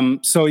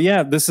 So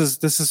yeah, this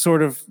is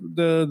sort of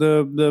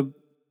the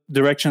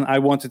direction I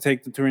want to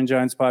take the Turin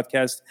Giants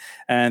podcast.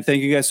 And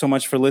thank you guys so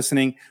much for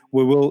listening.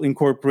 We will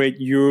incorporate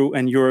you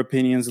and your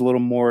opinions a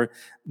little more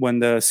when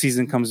the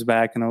season comes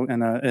back in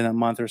a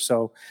month or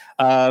so.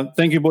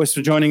 Thank you, boys,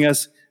 for joining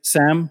us.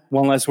 Sam,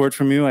 one last word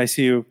from you. I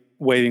see you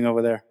waving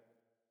over there.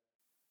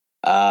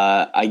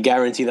 I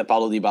guarantee that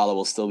Paulo Dybala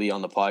will still be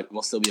on the pod.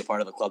 Will still be a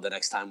part of the club the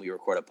next time we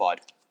record a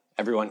pod.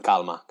 Everyone,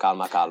 calma.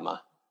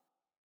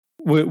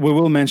 We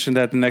will mention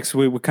that next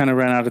week. We kind of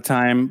ran out of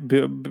time.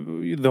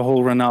 The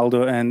whole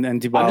Ronaldo and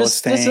Dybala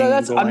staying.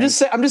 I'm just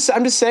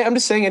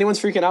saying. Anyone's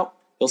freaking out.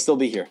 He'll still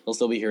be here. He'll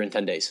still be here in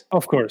 10 days.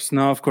 Of course,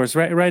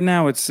 Right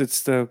now, it's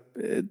the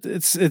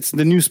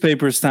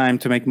newspaper's time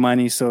to make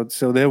money. So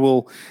they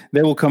will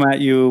come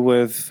at you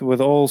with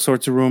all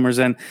sorts of rumors.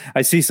 And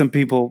I see some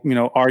people,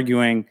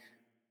 arguing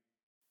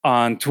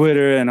on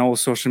Twitter and all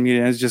social media.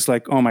 And it's just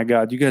like, oh my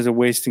God, you guys are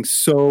wasting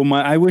so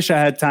much. I wish I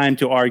had time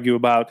to argue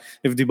about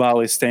if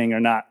Dybala is staying or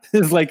not.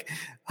 It's like,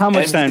 how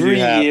much time do you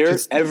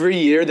have? Every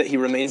year that he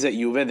remains at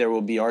Juve, there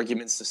will be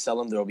arguments to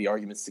sell him. There will be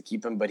arguments to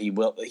keep him, but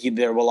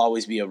there will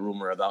always be a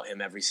rumor about him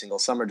every single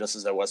summer, just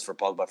as there was for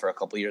Pogba for a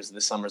couple of years.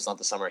 This summer is not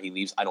the summer he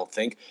leaves, I don't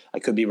think. I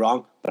could be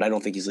wrong, but I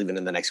don't think he's leaving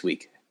in the next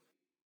week.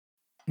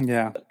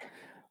 Yeah.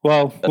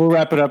 Well, we'll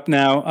wrap it up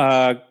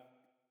now.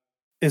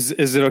 Is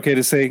it okay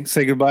to say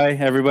goodbye,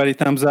 everybody?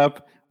 Thumbs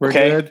up. We're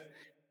okay. Good.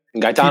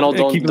 Gaetano,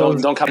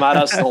 don't come at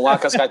us. Don't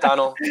whack us,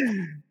 Gaetano.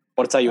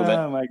 Forza Juve.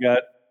 Oh my God.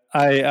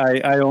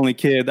 I only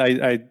kid.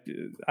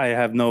 I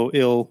have no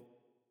ill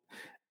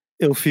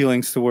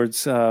feelings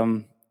towards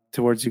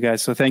you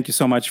guys. So thank you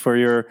so much for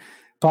your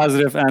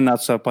positive and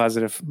not so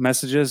positive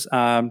messages.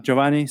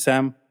 Giovanni,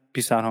 Sam,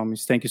 peace out,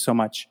 homies. Thank you so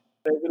much.